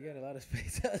 yeah, you got a lot of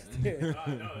space out there. No,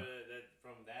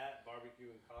 from that barbecue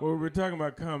and comedy. Well, we're talking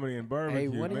about comedy and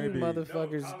barbecue. Hey, one of you maybe,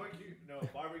 motherfuckers.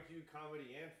 Barbecue,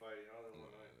 comedy, and fighting all in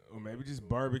one night. or maybe just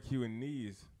barbecue and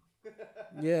knees.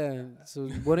 Yeah, so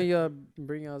one of y'all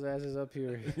bring y'all's asses up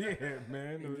here. Yeah,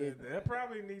 man. That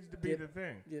probably needs to be the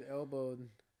thing. Get elbowed.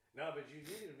 No, but you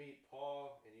need to meet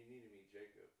Paul and you need to meet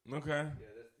Jacob. Okay. Yeah,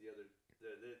 that's the other.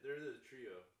 They're the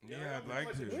trio. Yeah, I'd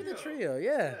like to. We're the trio,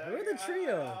 yeah. We're the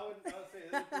trio. I would say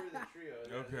they're the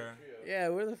trio. Okay. Yeah,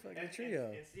 we're the fucking trio.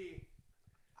 And see,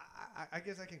 I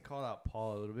guess I can call out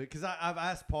Paul a little bit because I've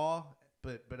asked Paul,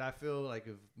 but I feel like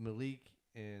if Malik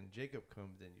and Jacob come,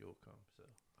 then you'll come. So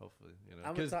hopefully,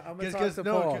 I'm gonna talk to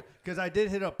Paul. Because I did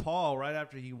hit up Paul right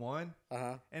after he won.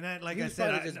 And He was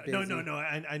probably just busy. No,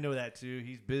 I know that too.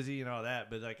 He's busy and all that,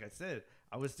 but like I said,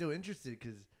 I was still interested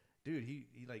because, dude, he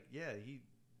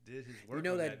did his work. You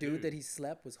know on that dude that he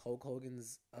slept was Hulk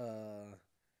Hogan's.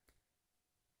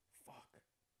 Fuck.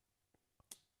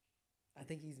 I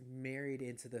think he's married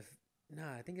into the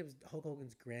Nah, I think it was Hulk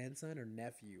Hogan's grandson or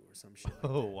nephew or some shit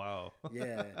like Oh that. wow.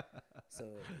 Yeah. So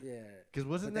yeah. Because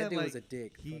wasn't But that that dude like was a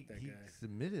dick. he Fuck that he guy.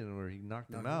 submitted him or he knocked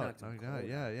No, him he out? knocked him Knocked him out. cold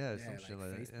Yeah, out. yeah, Yeah, some like shit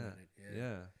like face that. Yeah, planted. Yeah.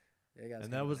 yeah. That guy And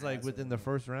kind that of was an like asshole, within the though.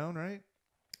 first round, right?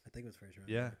 I think it was first round.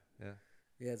 Yeah, yeah.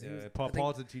 Yeah. So he was, Yeah, I think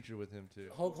Paul's a teacher with him too.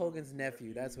 Hulk Hogan's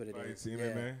nephew. That's what it Fights is.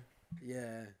 MMA.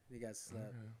 Yeah. He got slapped.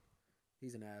 Okay.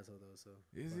 He's an asshole though. So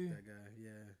Is fuck he? that guy. Yeah.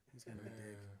 He's kind of a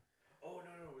dick. Oh no,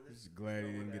 no. Just glad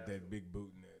he didn't get that big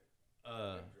boot in that. Drop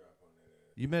on that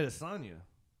ass. You met Asanya.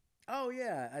 Oh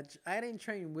yeah, I didn't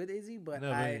train with Izzy, but No,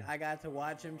 but I got to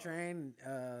watch him train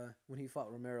when he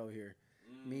fought Romero here.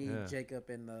 Me, Yeah. Jacob,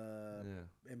 and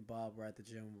Yeah. and Bob were at the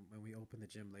gym when we opened the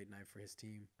gym late night for his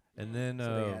team. And then,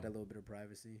 So they had a little bit of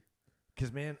privacy.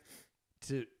 cause man,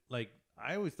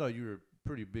 I always thought you were a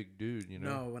pretty big dude, you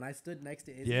know? No, when I stood next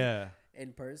to Izzy Yeah.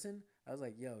 in person, I was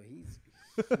like, "Yo, he's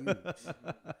huge.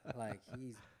 Like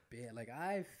he's big. Like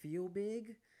I feel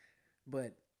big,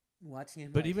 but watching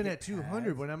him. But like, even hit at 200,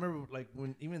 pads, when I remember,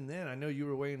 even then, I know you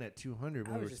were weighing at 200.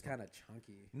 I when we was were just kind of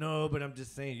chunky. No, but I'm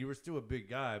just saying you were still a big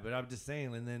guy. But I'm just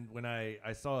saying, and then when I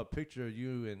saw a picture of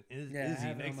you and Izzy I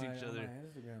have it next on to each my other,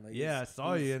 Instagram, like, yeah, I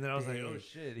saw he's you, and then I was like, oh big.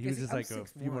 shit, he 'Cause was just I'm like a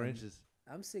few more 6'1". inches.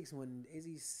 I'm 6'1",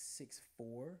 Izzy's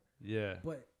 6'4", Yeah,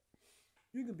 but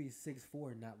you can be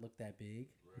 6'4" and not look that big.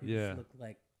 Right. You Yeah. just look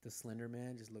like the slender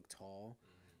man, just look tall,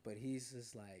 but he's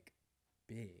just like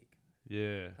big.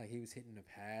 yeah, Like he was hitting the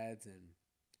pads, and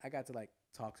I got to like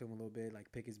talk to him a little bit,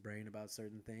 like pick his brain about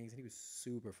certain things, and he was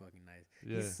super fucking nice.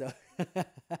 yeah, He's so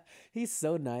he's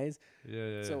so nice.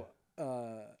 yeah. So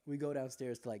we go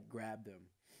downstairs to like grab them,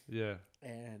 yeah.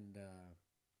 and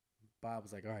Bob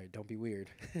was like, "All right, don't be weird,"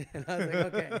 and I was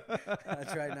like, "Okay, I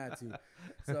try not to."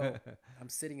 So I'm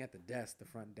sitting at the desk, the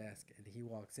front desk, and he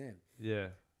walks in, Yeah.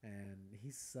 and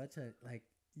he's such a like.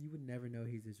 You would never know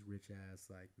he's this rich ass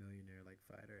like millionaire like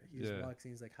fighter. He Yeah. just walks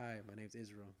in. He's like, "Hi, my name's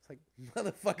Israel." It's like,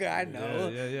 motherfucker, I know.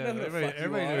 Yeah. Know who the Everybody, fuck you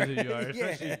everybody knows who you are, Yeah.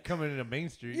 especially coming into Main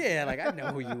Street. Yeah, like I know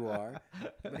who you are.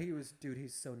 But he was, dude.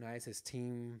 He's so nice. His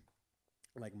team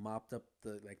like mopped up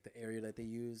the area that they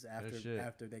use shit.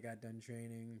 after they got done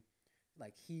training.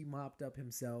 Like he mopped up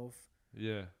himself.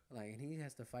 Yeah. Like, and he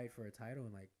has to fight for a title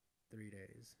in like 3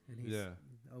 days, and he's Yeah.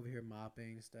 over here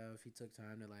mopping stuff. He took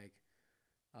time to like,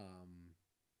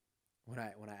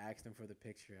 when I asked him for the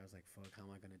picture, I was like, "Fuck, how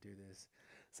am I gonna do this?"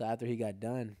 So after he got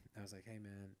done, I was like, "Hey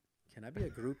man, can I be a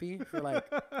groupie for like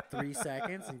 3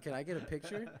 seconds, and can I get a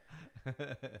picture?"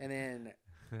 And then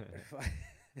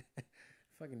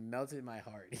fucking melted my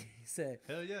heart. He said,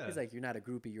 Hell yeah. he's like, "You're not a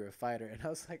groupie, you're a fighter." And I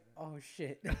was like, "Oh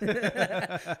shit."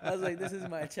 I was like, "This is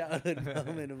my childhood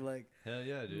moment of like, Hell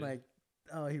yeah, dude. like,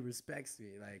 oh, he respects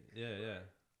me." Like, yeah.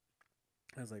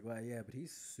 I was like, "Wow, yeah, but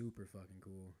he's super fucking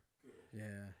cool." Yeah.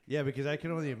 Yeah, because I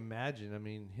can only imagine. I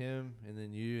mean, him, and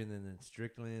then you, and then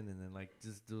Strickland, and then like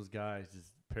just those guys,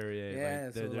 just Perrier. Yeah,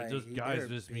 like, so, they're like, just guys they're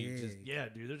just mean just big. yeah,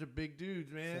 dude. Those are big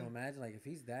dudes, So man. imagine like if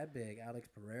he's that big, Alex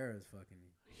Pereira is fucking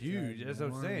Huge. That's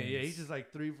what I'm saying. Yeah, ginormous. he's just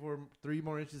like 3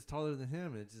 more inches taller than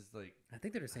him. It's just like, I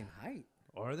think they're the same height.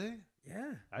 are they?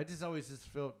 Yeah. I just always just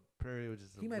felt Perrier was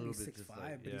just He a might little be bit 6'5", just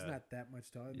like, but he's not that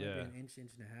much taller. He might Yeah. be an inch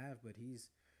and a half, but his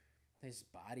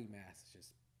body mass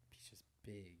is he's just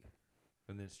big.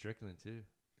 And then Strickland too.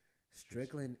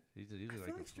 Strickland, He's I feel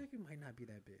like, like Strickland might not be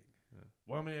that big. yeah.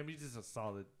 Well, I mean, he's just a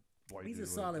solid white. He's dude, a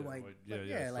solid yeah, white,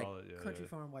 Yeah, like solid, yeah, country yeah.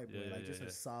 farm white boy, Yeah, like yeah, just yeah.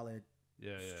 a solid,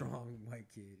 Yeah, strong white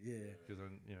kid. Yeah. Because I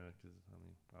mean,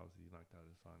 obviously he knocked out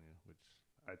Asanya, which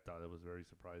I thought it was very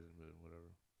surprising, but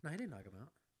whatever. No, he didn't knock him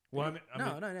out. Well,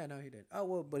 No, he didn't. Oh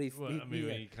well, but he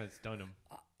he kind of stunned him.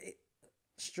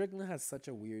 Strickland has such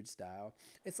a weird style.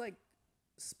 It's like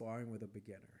sparring with a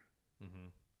beginner. Mm-hmm.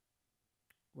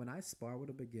 When I spar with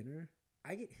a beginner,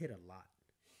 I get hit a lot,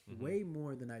 Mhm. way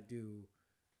more than I do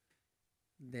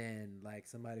than like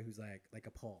somebody who's like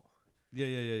a Paul.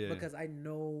 Yeah. Because I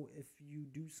know if you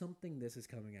do something, this is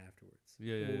coming afterwards.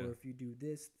 Yeah. Or if you do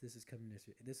this, this is coming this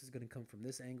way. This is gonna come from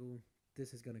this angle.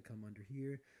 This is gonna come under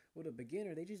here. With a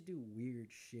beginner, they just do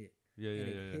weird shit. And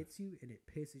it hits you and it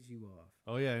pisses you off.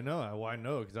 Oh yeah, I know. I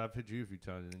know because I've hit you a few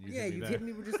times. And Yeah, you back. hit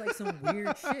me with just like some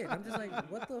weird shit. I'm just like,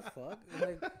 what the fuck?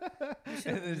 Like, you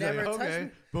should have It's never like, touched okay.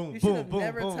 me. Boom, You should boom, have boom,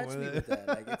 never boom. touched me with that.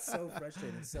 Like, it's so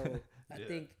frustrating. So I Yeah.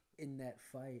 think in that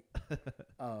fight,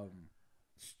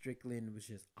 Strickland was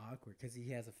just awkward because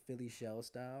he has a Philly shell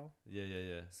style.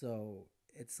 Yeah. So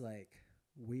it's like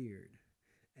weird,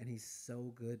 and he's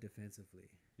so good defensively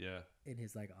Yeah. in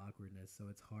his like awkwardness. So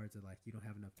it's hard to like you don't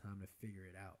have enough time to figure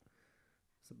it out.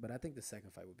 So, but I think the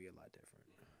second fight would be a lot different.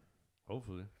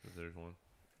 Hopefully, if there's one.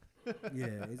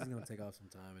 Yeah, he's gonna take off some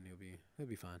time and he'll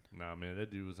be fine. Nah, man,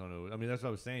 that dude was on a. I mean, that's what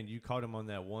I was saying. You caught him on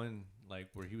that one, like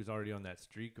where he was already on that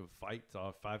streak of fights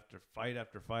off after fight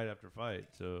after fight after fight.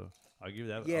 So I'll give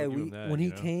that. Yeah, I'll give him that, when he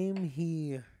know? came,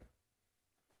 he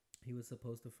was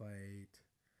supposed to fight.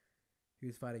 He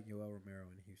was fighting Yoel Romero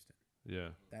in Houston. Yeah.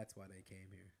 That's why they came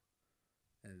here.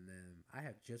 And then I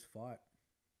had just fought.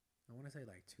 I want to say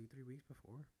like 2-3 weeks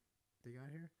before they got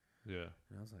here. Yeah.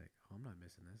 And I was like, oh, I'm not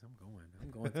missing this. I'm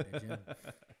going to the gym.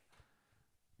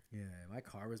 Yeah, my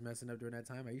car was messing up during that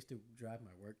time. I used to drive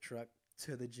my work truck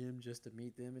to the gym just to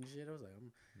meet them and shit. I was like,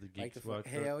 I'm The Geek like Squad.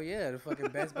 hell yeah, the fucking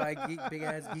Best Buy geek, big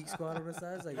ass geek squad on the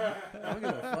side. I was like, I don't give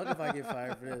a fuck if I get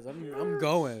fired for this. I'm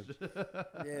going.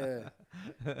 Yeah,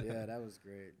 yeah, that was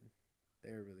great.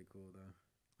 They were really cool though.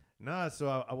 Nah, so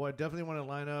I would definitely want to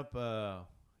line up.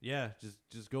 Yeah,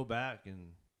 just go back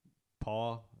and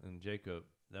Paul and Jacob.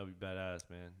 That would be badass,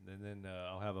 man. And then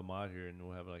I'll have Ahmad here, and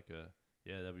we'll have like a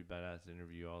that'd be badass to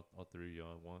interview all three of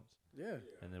y'all at once. Yeah.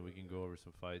 And then we can go over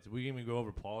some fights. We can even go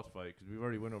over Paul's fight because we've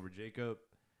already went over Jacob.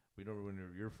 We never went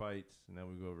over your fights, and now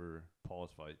we go over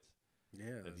Paul's fights.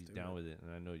 Yeah, if he's down with it,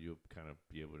 and I know you'll kind of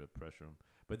be able to pressure him.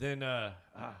 But then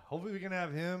hopefully we can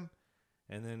have him,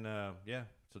 and then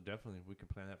so definitely we can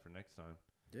plan that for next time.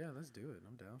 Yeah, let's do it.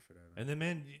 I'm down for that. Man. And then,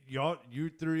 man, you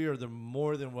three are the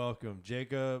more than welcome.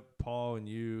 Jacob, Paul, and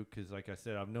you, because like I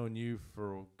said, I've known you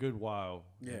for a good while.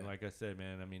 Yeah. And like I said,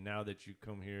 man, I mean, now that you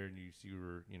come here and you see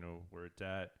where it's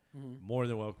at, more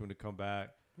than welcome to come back.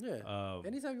 Yeah.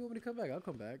 Anytime you want me to come back, I'll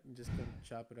come back and just come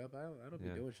chop it up. I don't be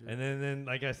doing shit. And then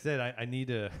like I said, I need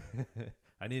to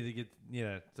I need to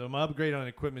get So my upgrade on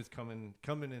equipment's coming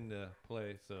into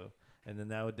play. So and then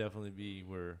that would definitely be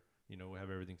where we'll have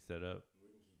everything set up.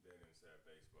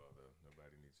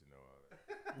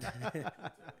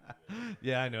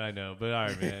 Yeah, I know. But all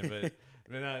right, man. But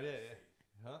yeah.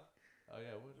 Huh? Oh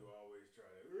yeah. What? You always try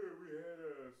to. We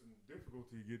had some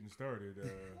difficulty getting started.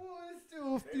 Well, it's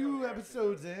still a few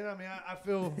episodes in. I mean, I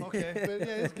feel okay, but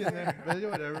yeah, it's getting there. But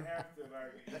whatever. You have to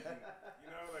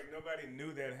like nobody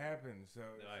knew that happened. So I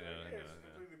know. it's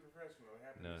completely professional. It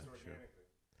happened just organically.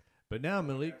 But now,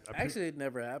 Malik, actually, it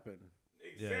never happened.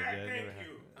 Exactly. Thank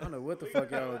you. I don't know what the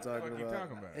fuck y'all were talking What about.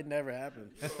 talking about? It never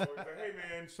happened. So it's like, hey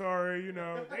man, sorry, they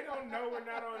don't know we're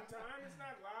not on time. It's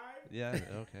not live. Yeah.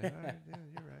 Okay. All right. Yeah,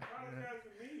 you're right. Apologize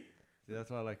to me. See, that's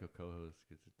why I like a co-host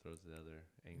because it throws the other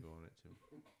angle on it too.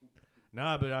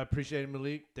 Nah, but I appreciate it,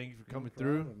 Malik. Thank you for coming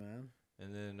through. Man.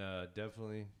 And then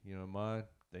definitely, Ahmad,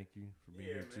 thank you for being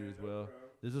here too as well. Bro.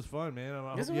 This was fun, man.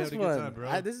 I This hope you was had a fun. good time,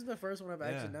 bro. This is the first one I've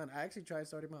actually done. I actually tried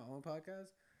starting my own podcast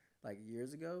like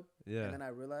years ago. Yeah. And then I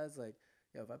realized like,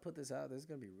 if I put this out, this is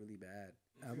gonna be really bad.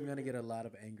 I'm gonna get a lot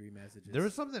of angry messages. There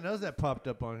was something else that popped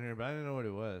up on here, but I didn't know what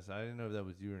it was. I didn't know if that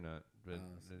was you or not. But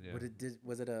yeah. But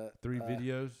was it a 3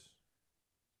 videos?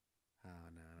 Oh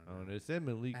no. Oh, it said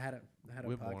Malik. I had a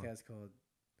Whitmore. podcast called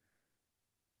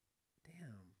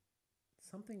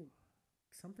something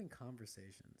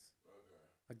conversations.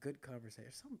 A good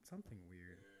conversation. Something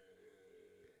weird.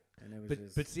 And it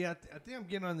was But see, I think I'm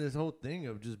getting on this whole thing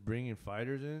of just bringing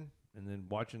fighters in and then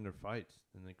watching their fights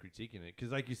and then critiquing it.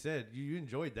 Because like you said, you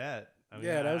enjoyed that. I mean,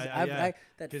 that was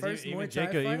that first even Muay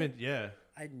Jacob, Thai fight.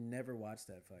 I never watched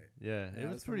that fight. Yeah, it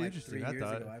was pretty like interesting. 3 I years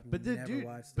thought. ago. I've But never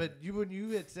watched but it. when you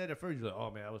had said at first, you were like,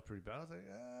 "Oh man, that was pretty bad." I was like,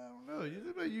 I don't know. You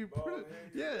look like you pretty,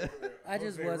 yeah. I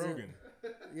just Jose wasn't. Rogan.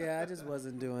 Yeah, I just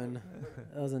wasn't doing.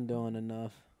 I wasn't doing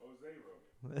enough. Jose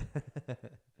Rogan. That's what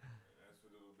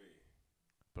it'll be.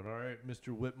 But all right,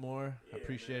 Mr. Whitmore, I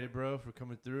appreciate it, bro, for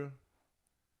coming through.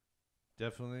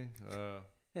 Definitely.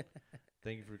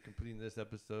 Thank you for completing this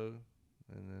episode.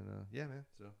 And then, yeah, man.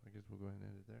 So I guess we'll go ahead and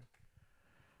end it there.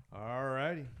 All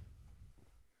righty.